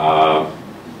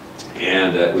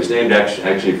 And it was named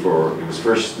actually it was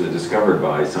first discovered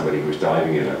by somebody who was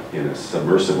diving in a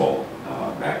submersible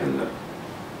back in the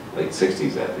late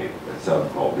 60s, I think. That's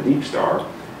called the Deep Star,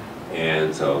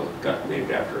 and so it got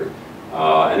named after it.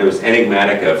 And it was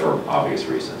enigmatica for obvious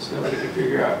reasons. Nobody could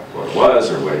figure out what it was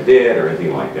or what it did or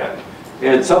anything like that.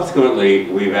 And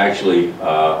subsequently, we've actually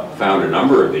found a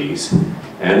number of these,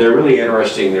 and they're really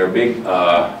interesting. They're big,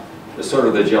 sort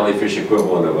of the jellyfish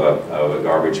equivalent of a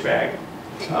garbage bag.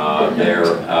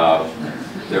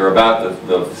 They're about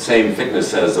the same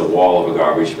thickness as the wall of a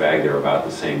garbage bag. They're about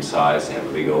the same size. They have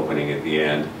a big opening at the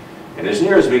end. And as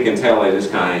near as we can tell, they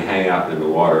just kind of hang out in the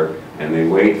water, and they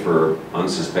wait for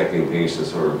unsuspecting things to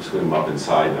sort of swim up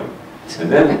inside them. And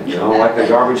then, you know, like the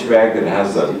garbage bag that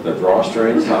has the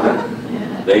drawstrings on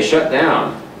it, they shut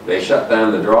down. They shut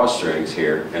down the drawstrings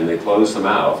here, and they close the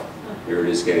mouth. Here it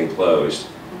is getting closed,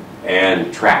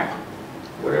 and trap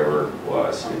whatever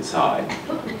was inside.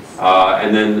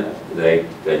 And then they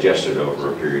digest it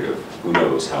over a period of who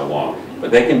knows how long. But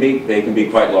they can be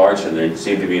quite large, and there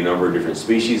seem to be a number of different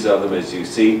species of them, as you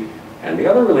see. And the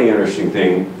other really interesting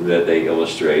thing that they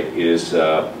illustrate is,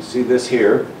 you see this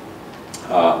here?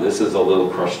 This is a little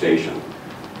crustacean.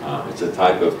 It's a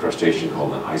type of crustacean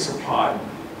called an isopod.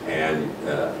 And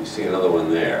you see another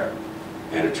one there.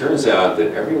 And it turns out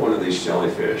that every one of these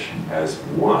jellyfish has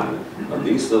one of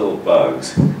these little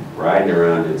bugs riding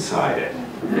around inside it,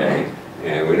 okay?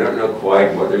 And we don't know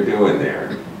quite what they're doing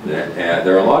there.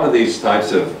 There are a lot of these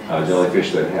types of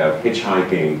jellyfish that have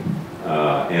hitchhiking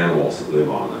animals that live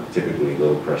on them, typically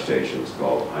little crustaceans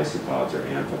called isopods or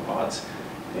amphipods.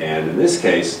 And in this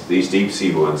case, these deep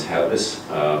sea ones have this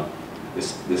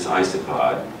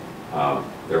isopod,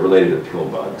 They're related to pill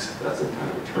bugs. That's a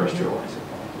kind of a terrestrial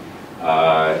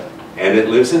isopod. And it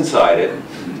lives inside it,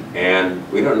 and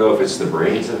we don't know if it's the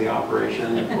brains of the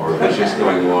operation or if it's just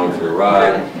going along for the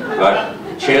ride, but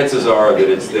chances are that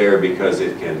it's there because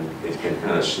it can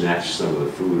kind of snatch some of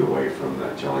the food away from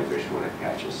the jellyfish when it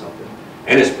catches something.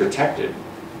 And it's protected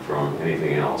from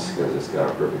anything else because it's got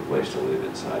a perfect place to live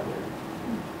inside there.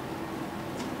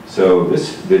 So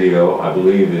this video, I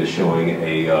believe, is showing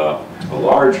a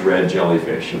large red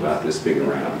jellyfish about this big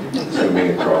around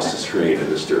swimming across the street in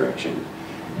this direction.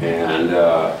 And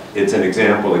it's an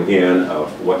example, again,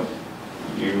 of what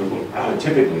you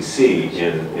typically see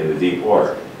in the deep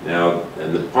water. Now,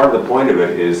 and part of the point of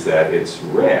it is that it's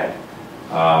red.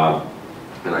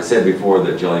 And I said before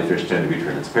that jellyfish tend to be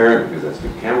transparent because that's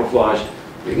good camouflage.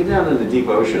 When you get down in the deep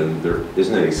ocean, there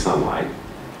isn't any sunlight.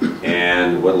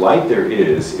 And what light there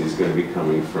is going to be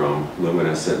coming from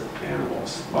luminescent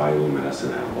animals,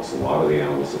 bioluminescent animals. A lot of the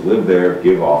animals that live there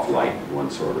give off light of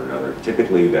one sort or another.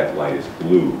 Typically that light is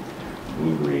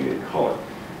blue-green in color.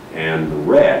 And the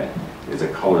red is a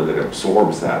color that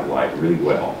absorbs that light really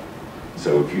well.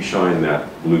 So if you shine that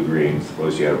blue-green,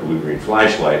 suppose you have a blue-green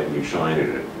flashlight and you shine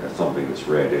it at something that's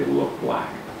red, it'll look black.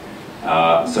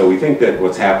 So we think that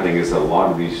what's happening is that a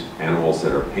lot of these animals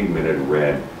that are pigmented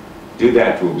red do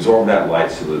that to absorb that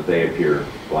light so that they appear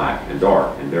black and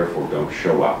dark and therefore don't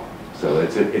show up. So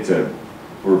it's a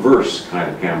reverse kind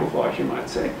of camouflage, you might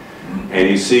say. And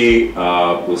you see,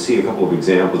 we'll see a couple of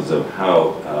examples of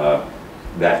how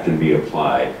that can be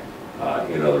applied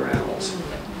in other animals.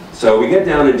 So we get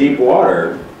down to deep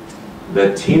water,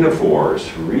 the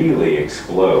ctenophores really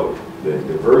explode. The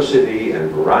diversity and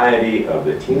variety of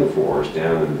the ctenophores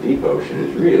down in the deep ocean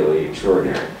is really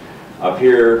extraordinary. Up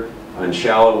here on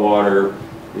shallow water,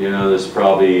 you know, there's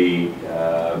probably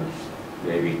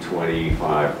maybe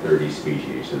 25, 30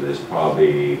 species, and there's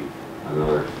probably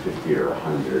another 50 or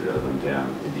 100 of them down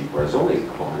in deep water. There's only a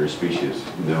couple hundred species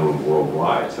known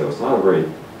worldwide, so it's not a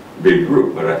very big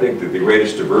group, but I think that the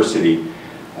greatest diversity,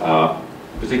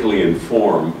 particularly in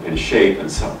form and shape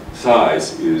and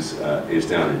size, is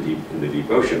down in the deep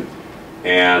ocean.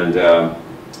 And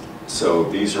so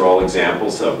these are all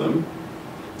examples of them.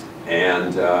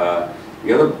 And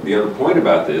the other point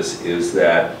about this is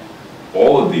that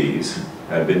all of these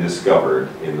have been discovered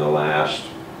in the last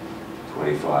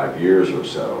 25 years or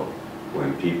so,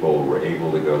 when people were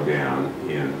able to go down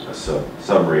in a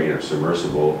submarine or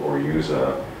submersible or use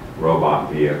a robot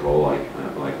vehicle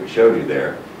like we showed you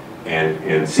there,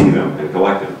 and see them and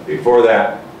collect them. Before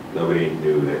that, nobody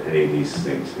knew that any of these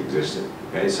things existed.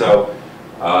 Okay, so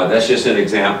that's just an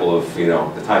example of, you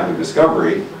know, the type of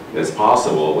discovery that's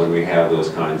possible when we have those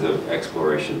kinds of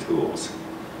exploration tools.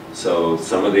 So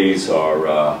some of these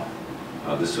are,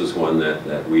 this was one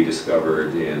that we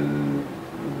discovered in,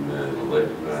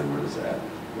 when was that?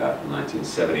 About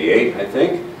 1978, I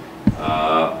think,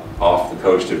 off the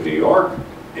coast of New York,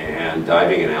 and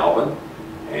diving in Alvin.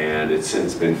 And it's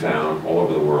since been found all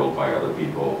over the world by other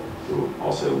people who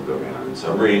also go down in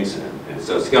submarines. And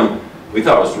so it's become, we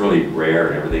thought it was really rare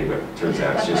and everything, but it turns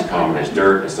out it's just common as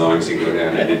dirt as long as you go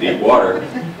down into deep water.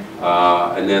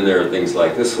 And then there are things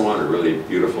like this one, a really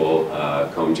beautiful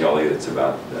comb jelly that's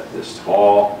about this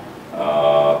tall.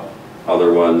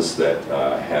 Other ones that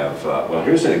have, well,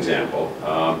 here's an example.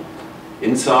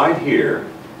 Inside here,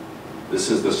 this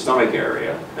is the stomach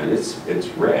area, and it's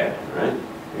red, right?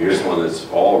 Here's one that's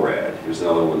all red. Here's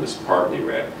another one that's partly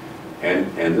red.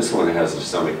 And this one has a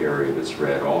stomach area that's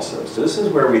red also. So this is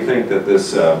where we think that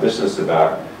this business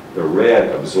about the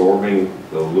red absorbing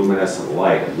the luminescent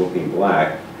light and looking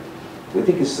black, we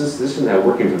think this is now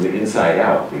working from the inside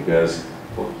out, because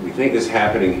what we think is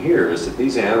happening here is that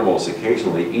these animals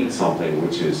occasionally eat something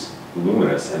which is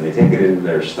luminous, and they take it in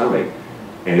their stomach,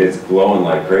 and it's glowing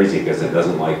like crazy because it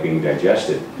doesn't like being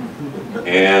digested.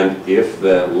 And if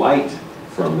the light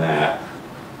from that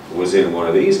was in one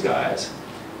of these guys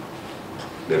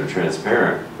that are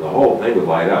transparent, the whole thing would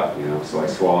light up, you know. It's like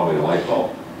swallowing a light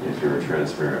bulb if you're a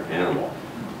transparent animal.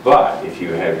 But if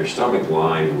you have your stomach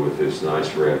lined with this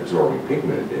nice red absorbing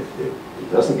pigment,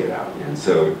 it doesn't get out. And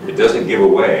so it doesn't give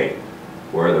away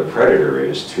where the predator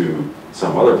is to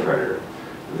some other predator.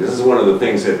 This is one of the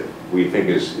things that we think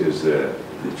is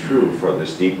true for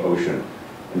this deep ocean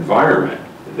environment,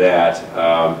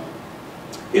 that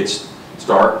it's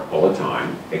dark all the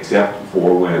time, except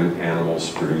for when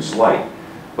animals produce light.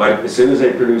 But as soon as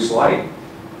they produce light,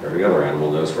 every other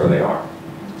animal knows where they are.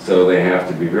 So they have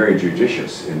to be very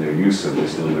judicious in their use of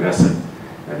this luminescent.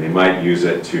 And they might use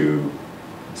it to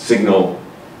signal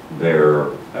their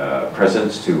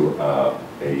presence to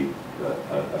a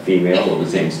a female of the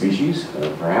same species,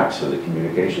 perhaps, for the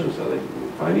communication, so they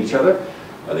can find each other.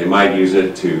 They might use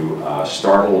it to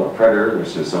startle a predator,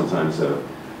 which is sometimes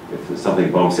if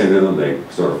something bumps into them, they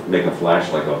sort of make a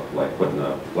flash like putting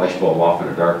a flashbulb off in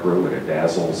a dark room, and it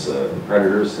dazzles the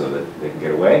predators so that they can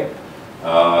get away.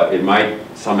 It might,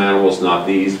 some animals, not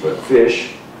these, but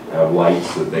fish, have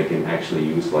lights that they can actually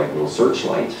use like little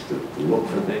searchlights to look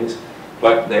for things.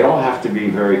 But they all have to be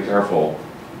very careful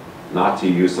not to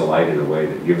use the light in a way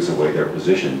that gives away their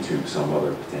position to some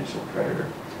other potential predator.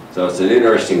 So it's an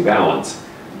interesting balance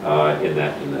in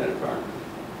that environment.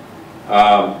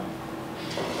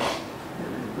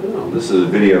 This is a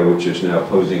video which is now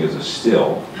posing as a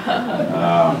still.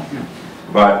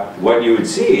 But what you would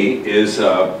see is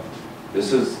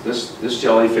this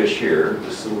jellyfish here,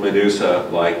 this little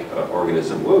Medusa-like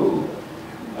organism. Whoa.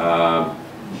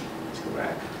 Let's go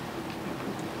back.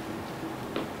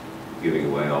 Giving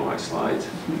away all my slides.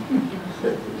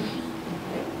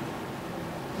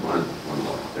 One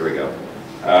more. There we go.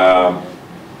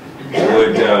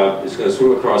 It's going to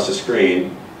swim across the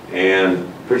screen, and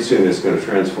pretty soon it's going to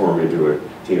transform into a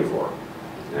ctenophore.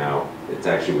 Now, it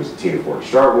actually was a ctenophore to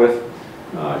start with,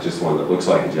 just one that looks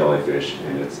like a jellyfish,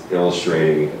 and it's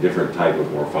illustrating a different type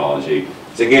of morphology.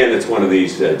 So again, it's one of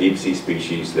these deep sea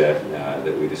species that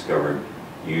we discovered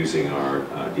using our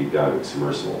deep diving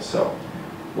submersibles. So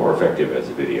more effective as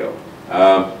a video.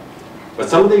 But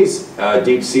some of these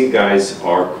deep sea guys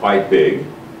are quite big.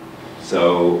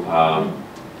 So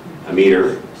a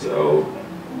meter, so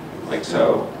like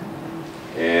so.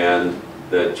 And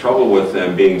the trouble with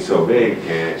them being so big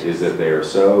is that they are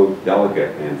so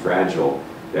delicate and fragile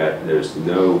that there's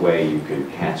no way you can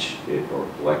catch it or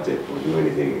collect it or do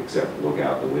anything except look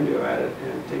out the window at it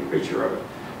and take a picture of it.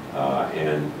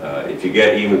 If you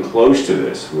get even close to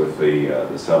this with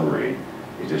the submarine,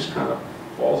 it just kind of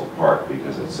falls apart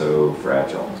because it's so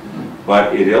fragile.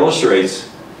 But it illustrates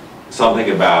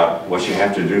something about what you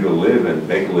have to do to live and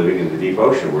make a living in the deep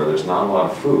ocean where there's not a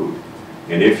lot of food.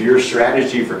 And if your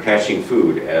strategy for catching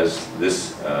food, as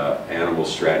this animal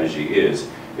strategy is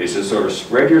to sort of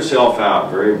spread yourself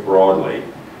out very broadly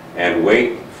and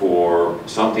wait for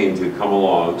something to come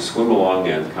along, swim along,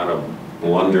 and kind of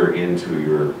blunder into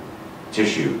your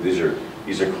tissue. These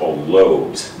are called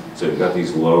lobes. So you've got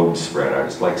these lobes spread out.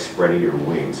 It's like spreading your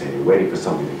wings, and you're waiting for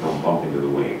something to come bump into the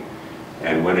wing.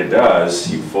 And when it does,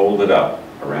 you fold it up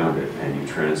around it, and you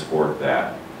transport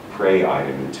that prey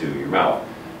item into your mouth.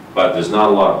 But there's not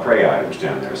a lot of prey items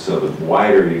down there, so the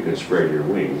wider you can spread your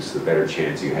wings, the better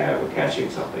chance you have of catching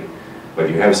something. But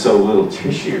you have so little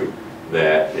tissue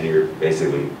that, and you're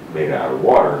basically made out of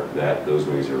water, that those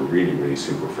wings are really, really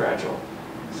super fragile.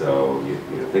 So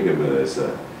you think of it as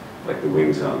like the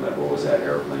wings on that, what was that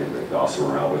airplane, the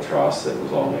Gossamer Albatross that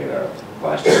was all made out of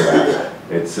plastic wrap.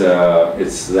 It's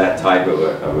that type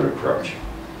of an approach.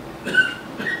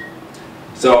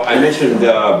 So I mentioned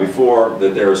before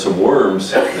that there are some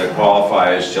worms that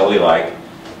qualify as jelly-like,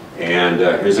 and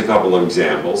here's a couple of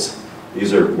examples.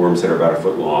 These are worms that are about 1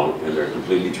 foot long, and they're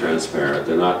completely transparent.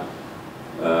 They're not,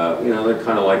 they're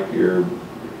kind of like your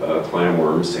clam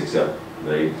worms, except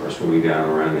they are swimming down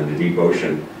around in the deep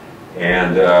ocean.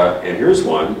 And here's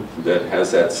one that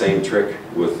has that same trick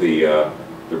with the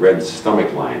red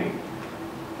stomach lining.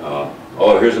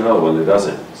 Oh, here's another one that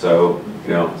doesn't. So,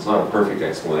 it's not a perfect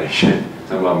explanation.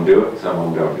 Some of them do it, some of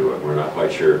them don't do it. We're not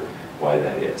quite sure why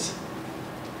that is.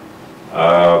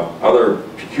 Other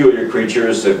peculiar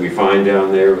creatures that we find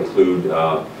down there include,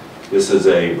 this is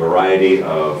a variety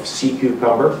of sea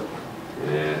cucumber.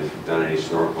 And if you've done any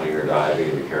snorkeling or diving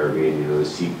in the Caribbean, the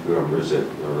sea cucumbers that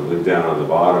live down on the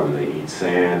bottom and they eat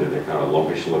sand and they're kind of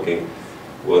lumpish looking.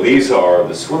 Well, these are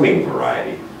the swimming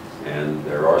variety. And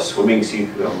there are swimming sea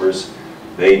cucumbers.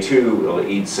 They too will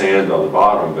eat sand on the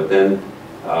bottom, but then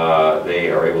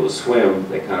they are able to swim.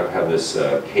 They kind of have this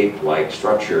cape-like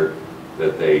structure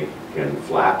that they can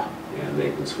flap and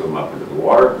they can swim up into the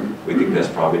water. We think that's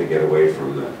probably to get away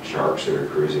from the sharks that are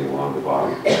cruising along the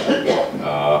bottom.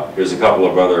 Here's a couple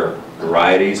of other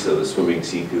varieties of the swimming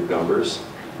sea cucumbers.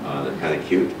 They're kind of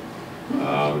cute.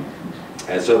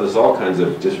 And so there's all kinds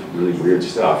of just really weird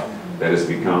stuff that has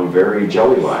become very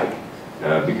jelly-like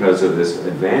because of this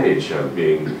advantage of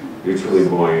being neutrally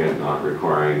buoyant, not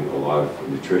requiring a lot of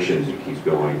nutrition to keep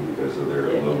going because of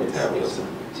their low metabolism.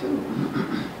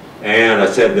 And I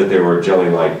said that there were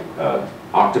jelly-like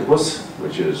octopus,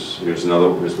 which is, here's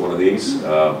one of these,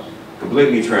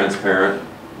 completely transparent.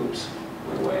 Oops,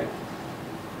 went away.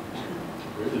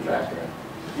 Where's the tractor at?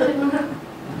 It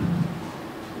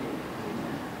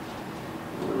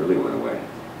really went away.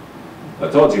 I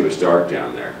told you it was dark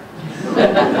down there.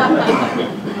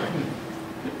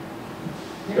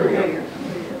 There we go.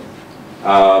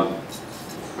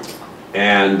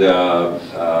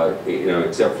 You know,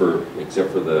 except for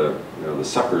the the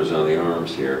suckers on the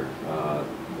arms here,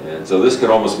 and so this could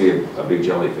almost be a big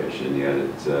jellyfish, and yet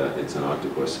it's an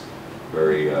octopus,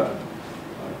 very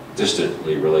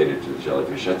distantly related to the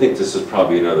jellyfish. I think this is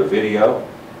probably another video.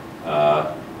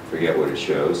 Forget what it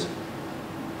shows,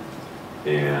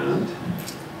 and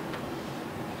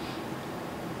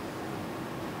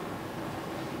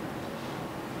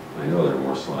I know there are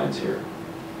more slides here.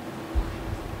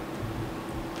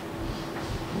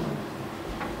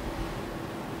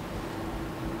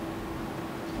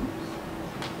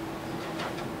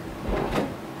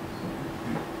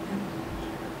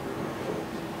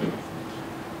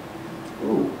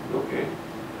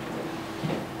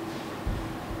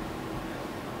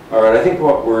 All right, I think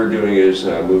what we're doing is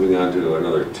moving on to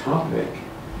another topic.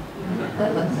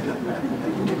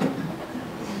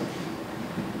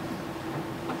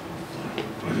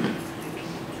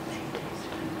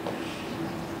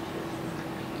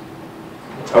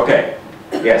 Okay,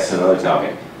 yes, another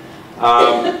topic.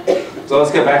 So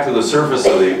let's get back to the surface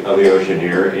of the ocean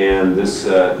here, and this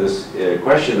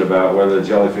question about whether the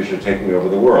jellyfish are taking over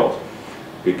the world,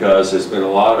 because there's been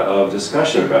a lot of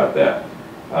discussion about that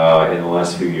in the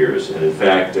last few years. And in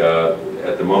fact,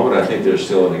 at the moment, I think there's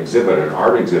still an exhibit, an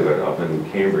art exhibit up in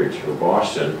Cambridge or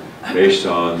Boston, based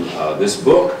on this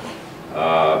book,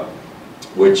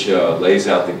 which lays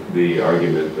out the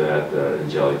argument that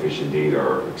jellyfish indeed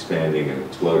are expanding and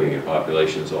exploding in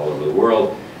populations all over the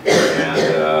world,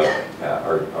 and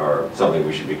are something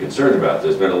we should be concerned about.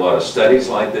 There's been a lot of studies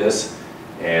like this,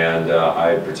 and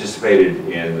I participated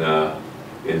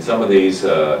in some of these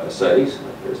studies.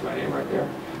 There's my name right there.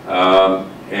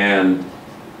 And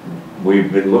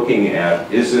we've been looking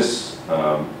at, is this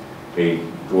a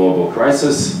global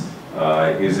crisis?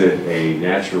 Is it a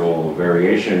natural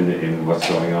variation in what's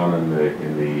going on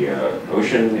in the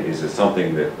ocean? Is it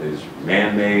something that is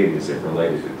man-made? Is it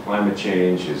related to climate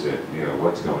change? Is it, you know,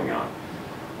 what's going on?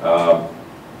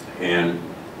 And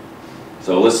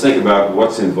so let's think about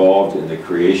what's involved in the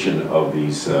creation of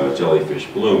these jellyfish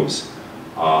blooms.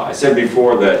 I said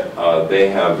before that they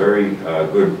have very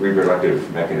good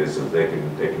reproductive mechanisms. They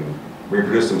can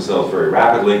reproduce themselves very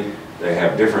rapidly. They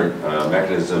have different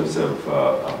mechanisms of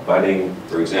budding,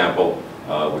 for example,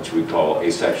 which we call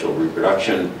asexual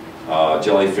reproduction.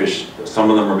 Jellyfish,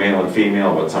 some of them are male and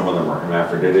female, but some of them are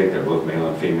hermaphroditic. They're both male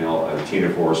and female.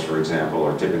 Ctenophores, for example,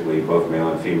 are typically both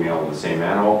male and female in the same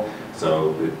animal,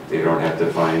 so they don't have to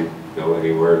go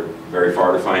anywhere very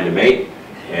far to find a mate.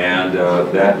 And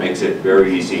that makes it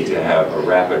very easy to have a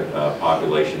rapid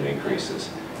population increases.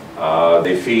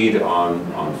 They feed on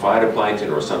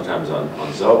phytoplankton or sometimes on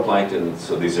zooplankton,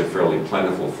 so these are fairly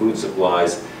plentiful food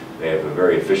supplies. They have a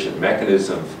very efficient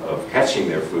mechanism of catching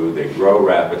their food. They grow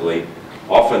rapidly.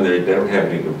 Often they don't have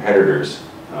any competitors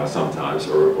sometimes,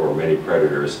 or many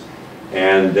predators.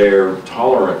 And they're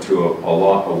tolerant to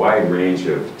a wide range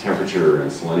of temperature and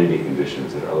salinity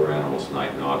conditions that other animals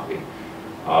might not be.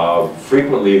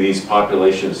 Frequently, these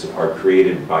populations are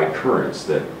created by currents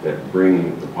that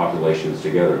bring the populations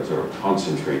together and sort of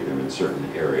concentrate them in certain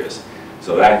areas.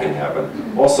 So that can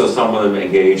happen. Also, some of them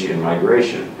engage in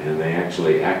migration, and they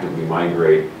actually actively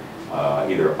migrate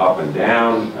either up and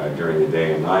down during the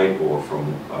day and night, or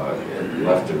from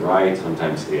left and right.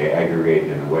 Sometimes they aggregate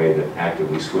in a way that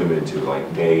actively swim into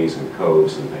like bays and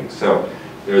coves and things. So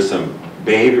there's some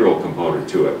behavioral component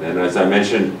to it. And as I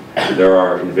mentioned, there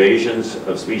are invasions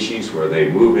of species where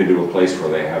they move into a place where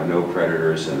they have no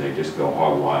predators and they just go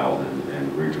hog wild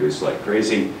and reproduce like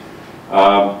crazy.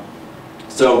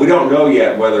 So we don't know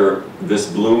yet whether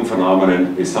this bloom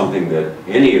phenomenon is something that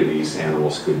any of these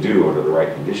animals could do under the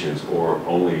right conditions, or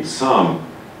only some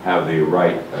have the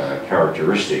right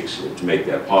characteristics to make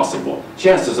that possible.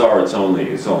 Chances are it's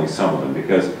only some of them,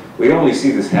 because we only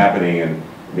see this happening in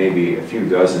maybe a few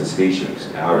dozen species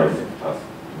out of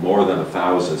more than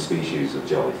 1,000 species of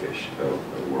jellyfish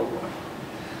worldwide.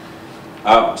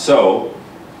 So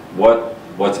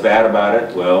what's bad about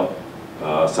it? Well,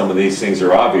 some of these things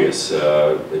are obvious.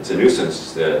 It's a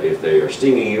nuisance if they are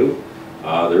stinging you.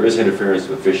 There is interference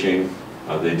with fishing.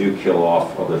 They do kill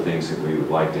off other things that we would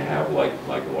like to have, like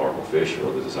larval fish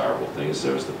or the desirable things.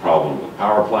 There's the problem with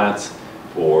power plants,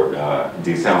 or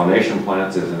desalination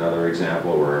plants is another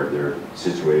example, where they're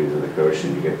situated in the coast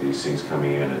and you get these things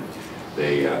coming in and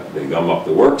they gum up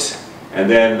the works. And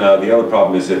then the other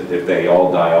problem is that if they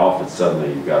all die off, it's suddenly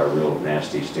you've got a real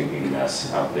nasty stinking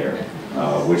mess out there,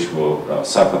 which will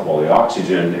suck up all the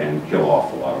oxygen and kill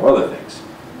off a lot of other things.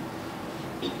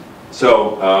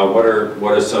 So what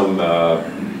are some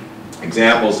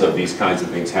examples of these kinds of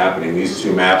things happening. These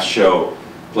two maps show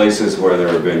places where there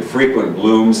have been frequent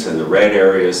blooms in the red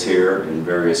areas here in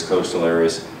various coastal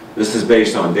areas. This is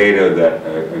based on data that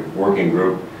a working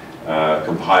group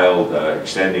compiled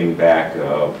extending back,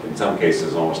 in some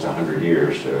cases, almost 100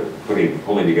 years,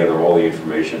 pulling together all the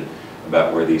information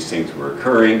about where these things were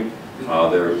occurring.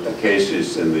 There are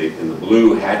cases in the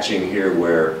blue hatching here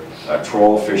where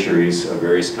trawl fisheries of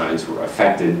various kinds were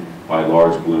affected by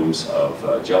large blooms of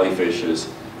jellyfishes.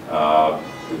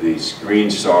 These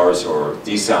green stars or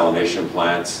desalination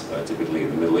plants, typically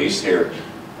in the Middle East here,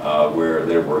 where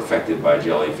they were affected by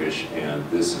jellyfish, and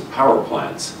this is power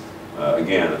plants,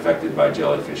 again affected by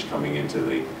jellyfish coming into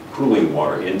the cooling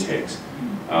water intakes.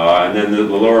 And then the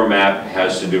lower map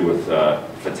has to do with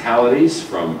fatalities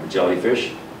from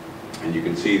jellyfish, and you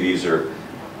can see these are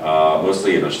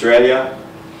mostly in Australia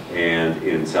and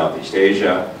in Southeast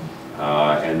Asia,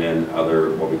 and then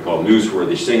other what we call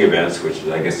newsworthy sting events, which is,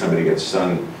 I guess, somebody gets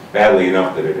stung badly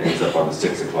enough that it ends up on the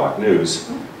 6 o'clock news,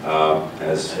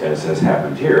 as has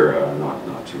happened here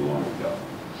not too long ago.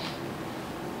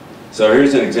 So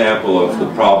here's an example of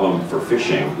the problem for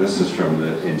fishing. This is from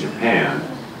in Japan,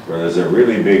 where there's a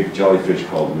really big jellyfish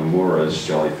called Nomura's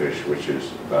jellyfish, which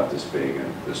is about this big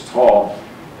and this tall,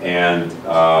 and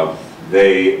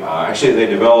they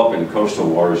develop in coastal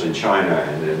waters in China,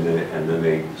 and then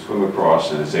they swim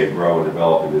across, and as they grow and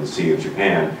develop into the Sea of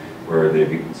Japan, where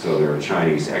so they're a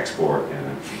Chinese export and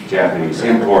a Japanese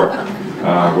import,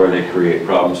 where they create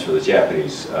problems for the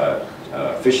Japanese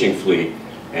fishing fleet.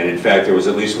 And in fact, there was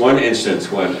at least one instance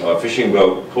when a fishing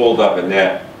boat pulled up a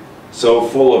net so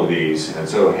full of these and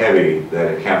so heavy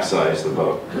that it capsized the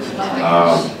boat.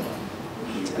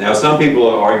 Now, some people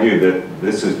argue that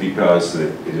this is because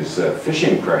it is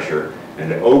fishing pressure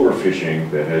and overfishing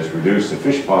that has reduced the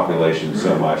fish population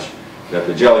so much that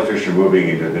the jellyfish are moving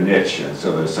into the niche, and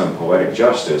so there's some poetic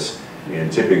justice in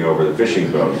tipping over the fishing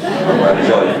boat by the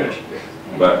jellyfish.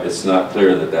 But it's not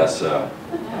clear that that's the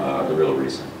real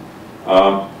reason.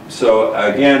 So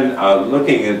again,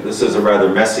 looking at this is a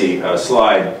rather messy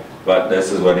slide, but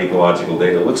this is what ecological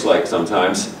data looks like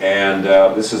sometimes, and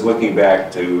this is looking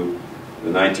back to the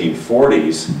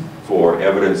 1940s for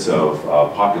evidence of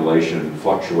population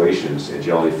fluctuations in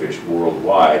jellyfish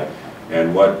worldwide.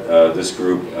 And what this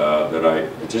group that I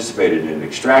participated in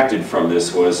extracted from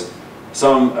this was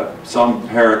some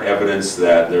apparent evidence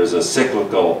that there's a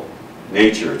cyclical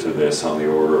nature to this on the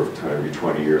order of every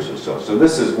 20 years or so. So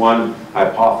this is one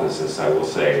hypothesis, I will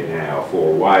say now,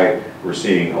 for why we're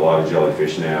seeing a lot of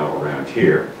jellyfish now around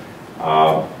here.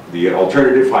 The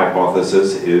alternative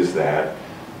hypothesis is that,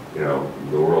 you know,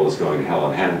 the world is going to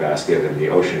hell in a handbasket and the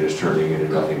ocean is turning into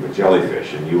nothing but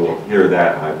jellyfish, and you will hear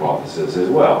that hypothesis as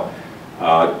well.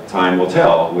 Time will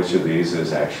tell which of these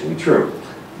is actually true.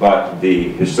 But the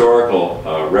historical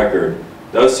record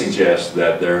does suggest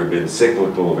that there have been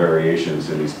cyclical variations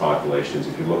in these populations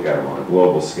if you look at them on a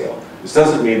global scale. This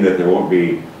doesn't mean that there won't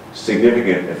be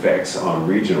significant effects on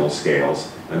regional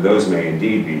scales, and those may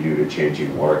indeed be due to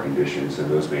changing water conditions, and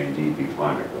those may indeed be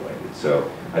climate related. So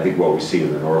I think what we see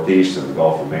in the Northeast and the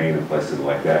Gulf of Maine and places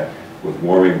like that, with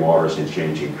warming waters and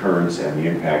changing currents and the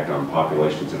impact on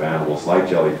populations of animals like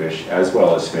jellyfish, as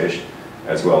well as fish,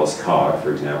 as well as cod,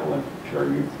 for example. I'm sure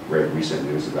you've read recent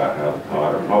news about how the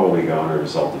cod are probably gone as a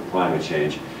result of climate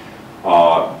change,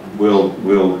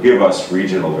 will give us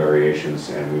regional variations,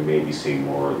 and we may be seeing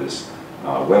more of this.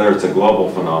 Whether it's a global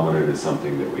phenomenon is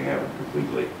something that we haven't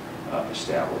completely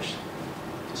established.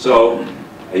 So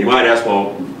you might ask,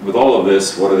 well, with all of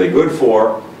this, what are they good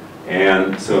for?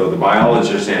 And so the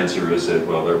biologist's answer is that,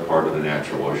 well, they're part of the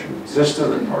natural ocean system,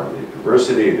 they're part of the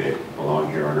diversity, they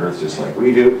belong here on Earth just like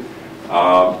we do.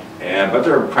 But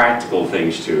there are practical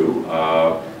things too.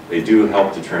 They do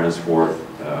help to transport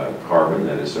carbon,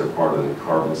 that is, they're part of the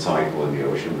carbon cycle in the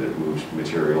ocean that moves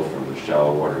material from the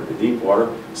shallow water to the deep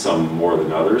water, some more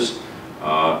than others.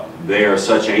 They are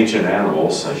such ancient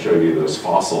animals, I showed you those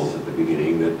fossils at the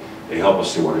beginning, that they help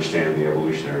us to understand the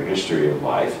evolutionary history of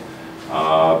life.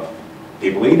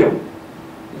 People eat them.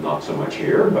 Not so much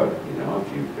here, but you know,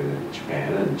 if you've been in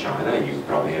Japan and China, you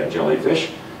probably had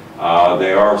jellyfish.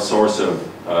 They are a source of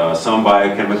some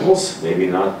biochemicals, maybe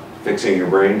not fixing your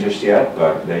brain just yet,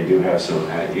 but they do have some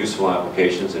useful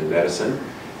applications in medicine,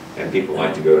 and people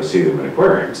like to go to see them in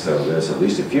aquariums, so there's at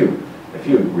least a few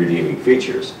redeeming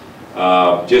features.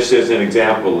 Just as an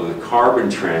example of the carbon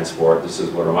transport, this is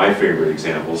one of my favorite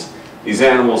examples. These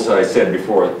animals that I said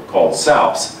before called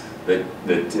salps,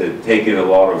 that take in a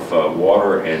lot of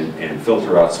water and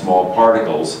filter out small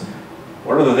particles.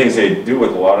 One of the things they do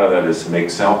with a lot of that is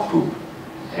make salp poop.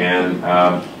 And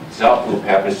salp poop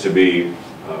happens to be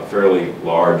a fairly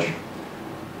large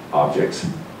objects,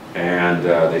 and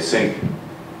they sink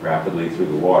rapidly through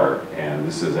the water. And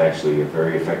this is actually a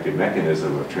very effective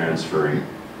mechanism of transferring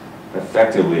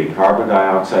effectively carbon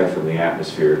dioxide from the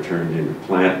atmosphere turned into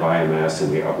plant biomass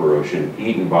in the upper ocean,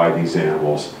 eaten by these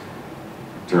animals,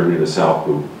 turned into salt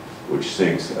poop, which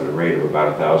sinks at a rate of about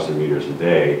 1,000 meters a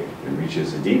day and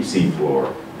reaches the deep sea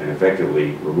floor and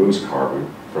effectively removes carbon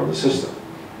from the system.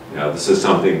 Now, this is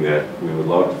something that we would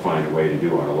love to find a way to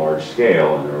do on a large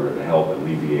scale in order to help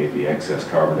alleviate the excess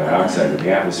carbon dioxide in the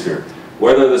atmosphere.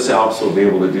 Whether the salps will be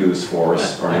able to do this for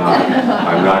us or not,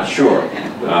 I'm not sure.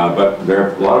 But there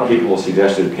are a lot of people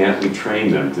suggested, can't we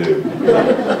train them to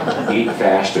eat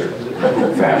faster,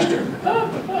 poop faster?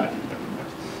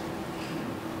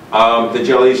 The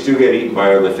jellies do get eaten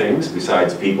by other things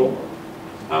besides people.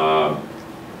 The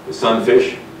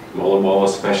sunfish, mola mola,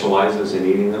 specializes in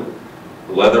eating them.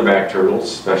 The leatherback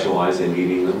turtles specialize in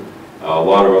eating them. A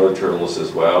lot of other turtles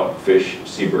as well, fish,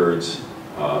 seabirds.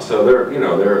 So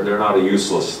they're not a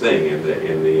useless thing in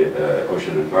the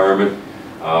ocean environment.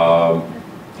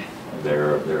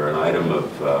 They're an item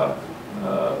of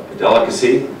a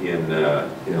delicacy in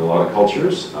a lot of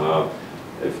cultures.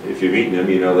 If you've eaten them,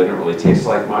 you know they don't really taste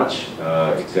like much,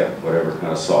 except whatever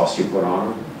kind of sauce you put on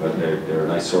them. But they're a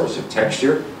nice source of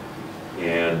texture,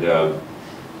 and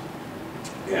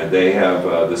they have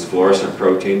this fluorescent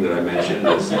protein that I mentioned.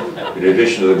 In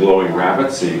addition to the glowing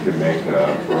rabbit, so you can make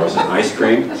fluorescent ice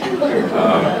cream.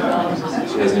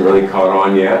 She hasn't really caught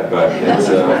on yet, but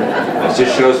it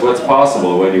just shows what's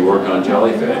possible when you work on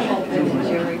jellyfish.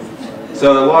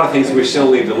 So there are a lot of things we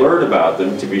still need to learn about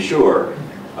them, to be sure.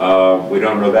 We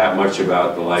don't know that much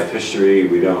about the life history.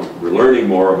 We're learning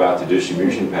more about the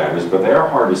distribution patterns, but they are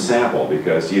hard to sample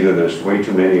because either there's way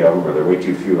too many of them or there are way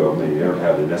too few of them, and you don't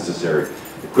have the necessary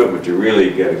equipment to really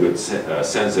get a good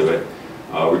sense of it.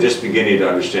 We're just beginning to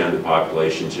understand the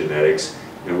population genetics,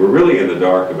 and we're really in the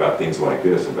dark about things like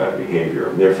this, about behavior.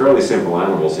 They're fairly simple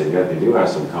animals, and yet they do have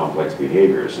some complex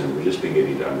behaviors, and we're just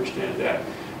beginning to understand that.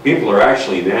 People are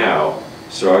actually now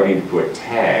starting to put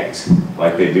tags,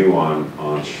 like they do on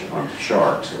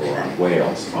sharks or on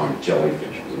whales, on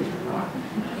jellyfish, believe it or not.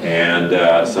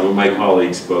 And some of my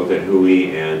colleagues, both at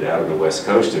Hui and out on the West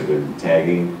Coast, have been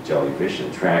tagging jellyfish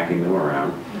and tracking them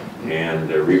around. And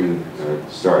they're even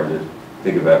starting to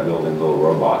think about building little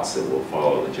robots that will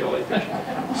follow the jellyfish.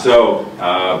 So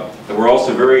we're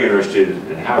also very interested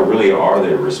in how really are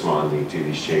they responding to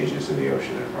these changes in the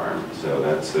ocean environment. So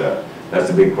that's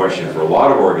a big question for a lot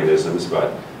of organisms,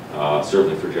 but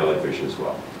certainly for jellyfish as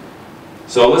well.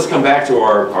 So let's come back to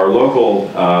our local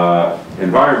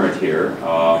environment here,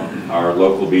 our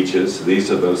local beaches. These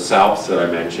are those salps that I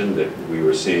mentioned that we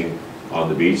were seeing on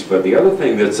the beach. But the other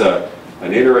thing that's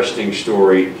an interesting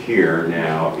story here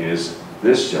now is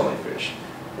this jellyfish.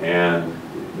 And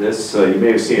this, you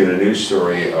may have seen a news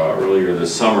story earlier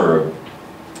this summer of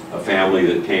a family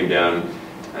that came down.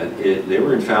 They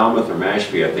were in Falmouth or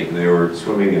Mashpee, I think, and they were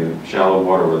swimming in shallow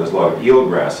water where there's a lot of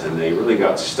eelgrass, and they really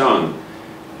got stung.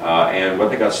 And what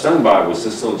they got stung by was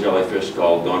this little jellyfish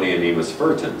called Doneonemus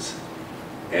furtans,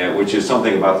 which is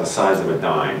something about the size of a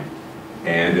dime.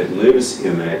 And it lives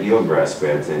in the eelgrass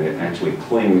beds, and it actually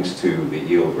clings to the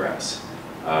eelgrass.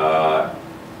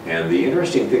 And the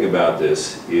interesting thing about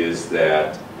this is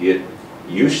that it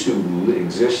used to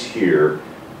exist here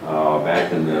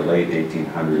back in the late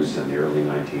 1800s and the early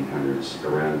 1900s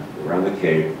around the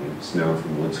Cape. It's known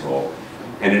from Woods Hole.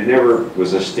 And it never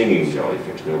was a stinging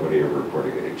jellyfish. Nobody ever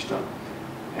reported getting stung.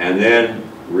 And then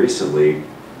recently,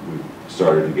 we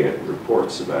started to get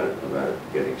reports about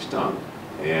it getting stung.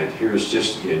 And here's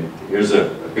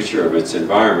a picture of its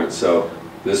environment. So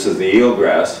this is the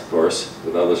eelgrass, of course,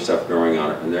 with other stuff growing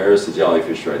on it. And there's the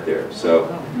jellyfish right there. So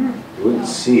you wouldn't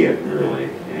see it really.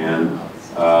 And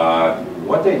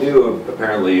what they do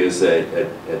apparently is that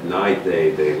at night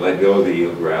they let go of the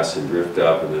eelgrass and drift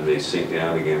up, and then they sink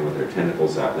down again with their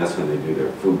tentacles out, and that's when they do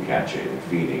their food catching and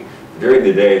feeding. During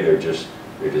the day they're just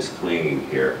clinging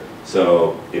here.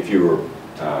 So if you were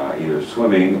either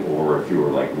swimming or if you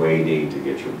were like wading to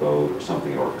get your boat or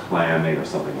something, or clamming or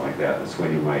something like that, that's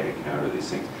when you might encounter these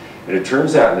things. And it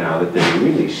turns out now that they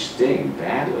really sting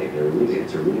badly.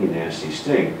 It's a really nasty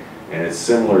sting, and it's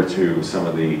similar to some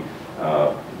of the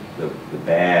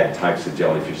bad types of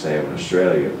jellyfish they have in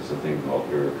Australia. There's a thing called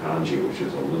irukandji, which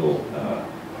is a little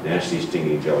nasty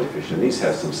stinging jellyfish, and these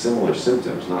have some similar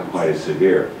symptoms, not quite as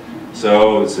severe.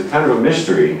 So it's a kind of a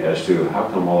mystery as to how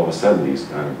come all of a sudden these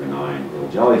kind of benign little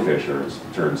jellyfish are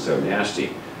turned so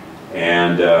nasty.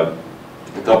 And a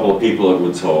couple of people at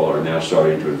Woods Hole are now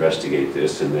starting to investigate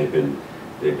this, and they've been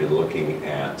looking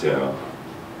at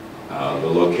the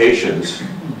locations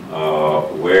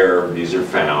where these are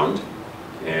found,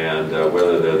 and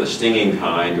whether they're the stinging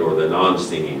kind or the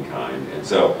non-stinging kind. And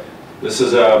so this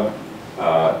is a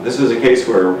case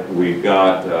where we've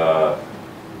got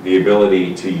the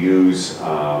ability to use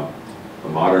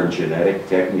modern genetic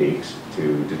techniques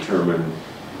to determine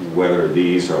whether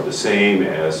these are the same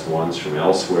as ones from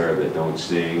elsewhere that don't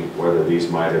sting, whether these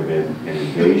might have been an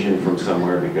invasion from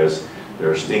somewhere, because there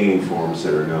are stinging forms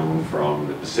that are known from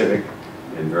the Pacific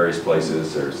in various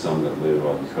places. There are some that live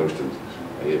on the coast of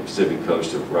the Pacific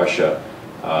coast of Russia.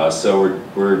 So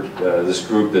we're this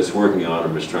group that's working on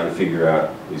them is trying to figure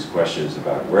out these questions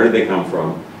about where did they come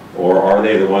from, or are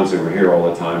they the ones that were here all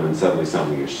the time and suddenly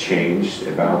something has changed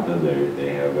about them?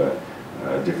 They have a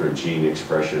different gene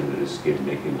expression that is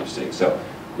making them sting. So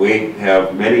we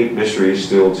have many mysteries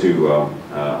still to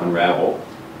unravel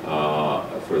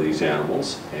for these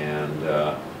animals, and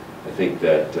I think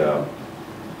that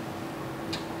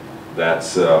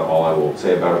that's all I will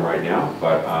say about them right now.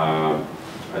 But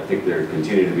I think they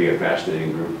continue to be a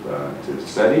fascinating group to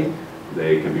study.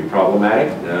 They can be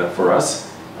problematic for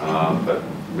us, but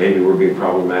maybe we're being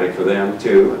problematic for them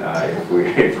too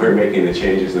if we're making the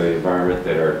changes in the environment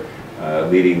that are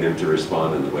leading them to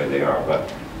respond in the way they are. But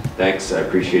thanks, I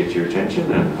appreciate your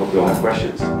attention and hope you'll have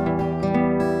questions.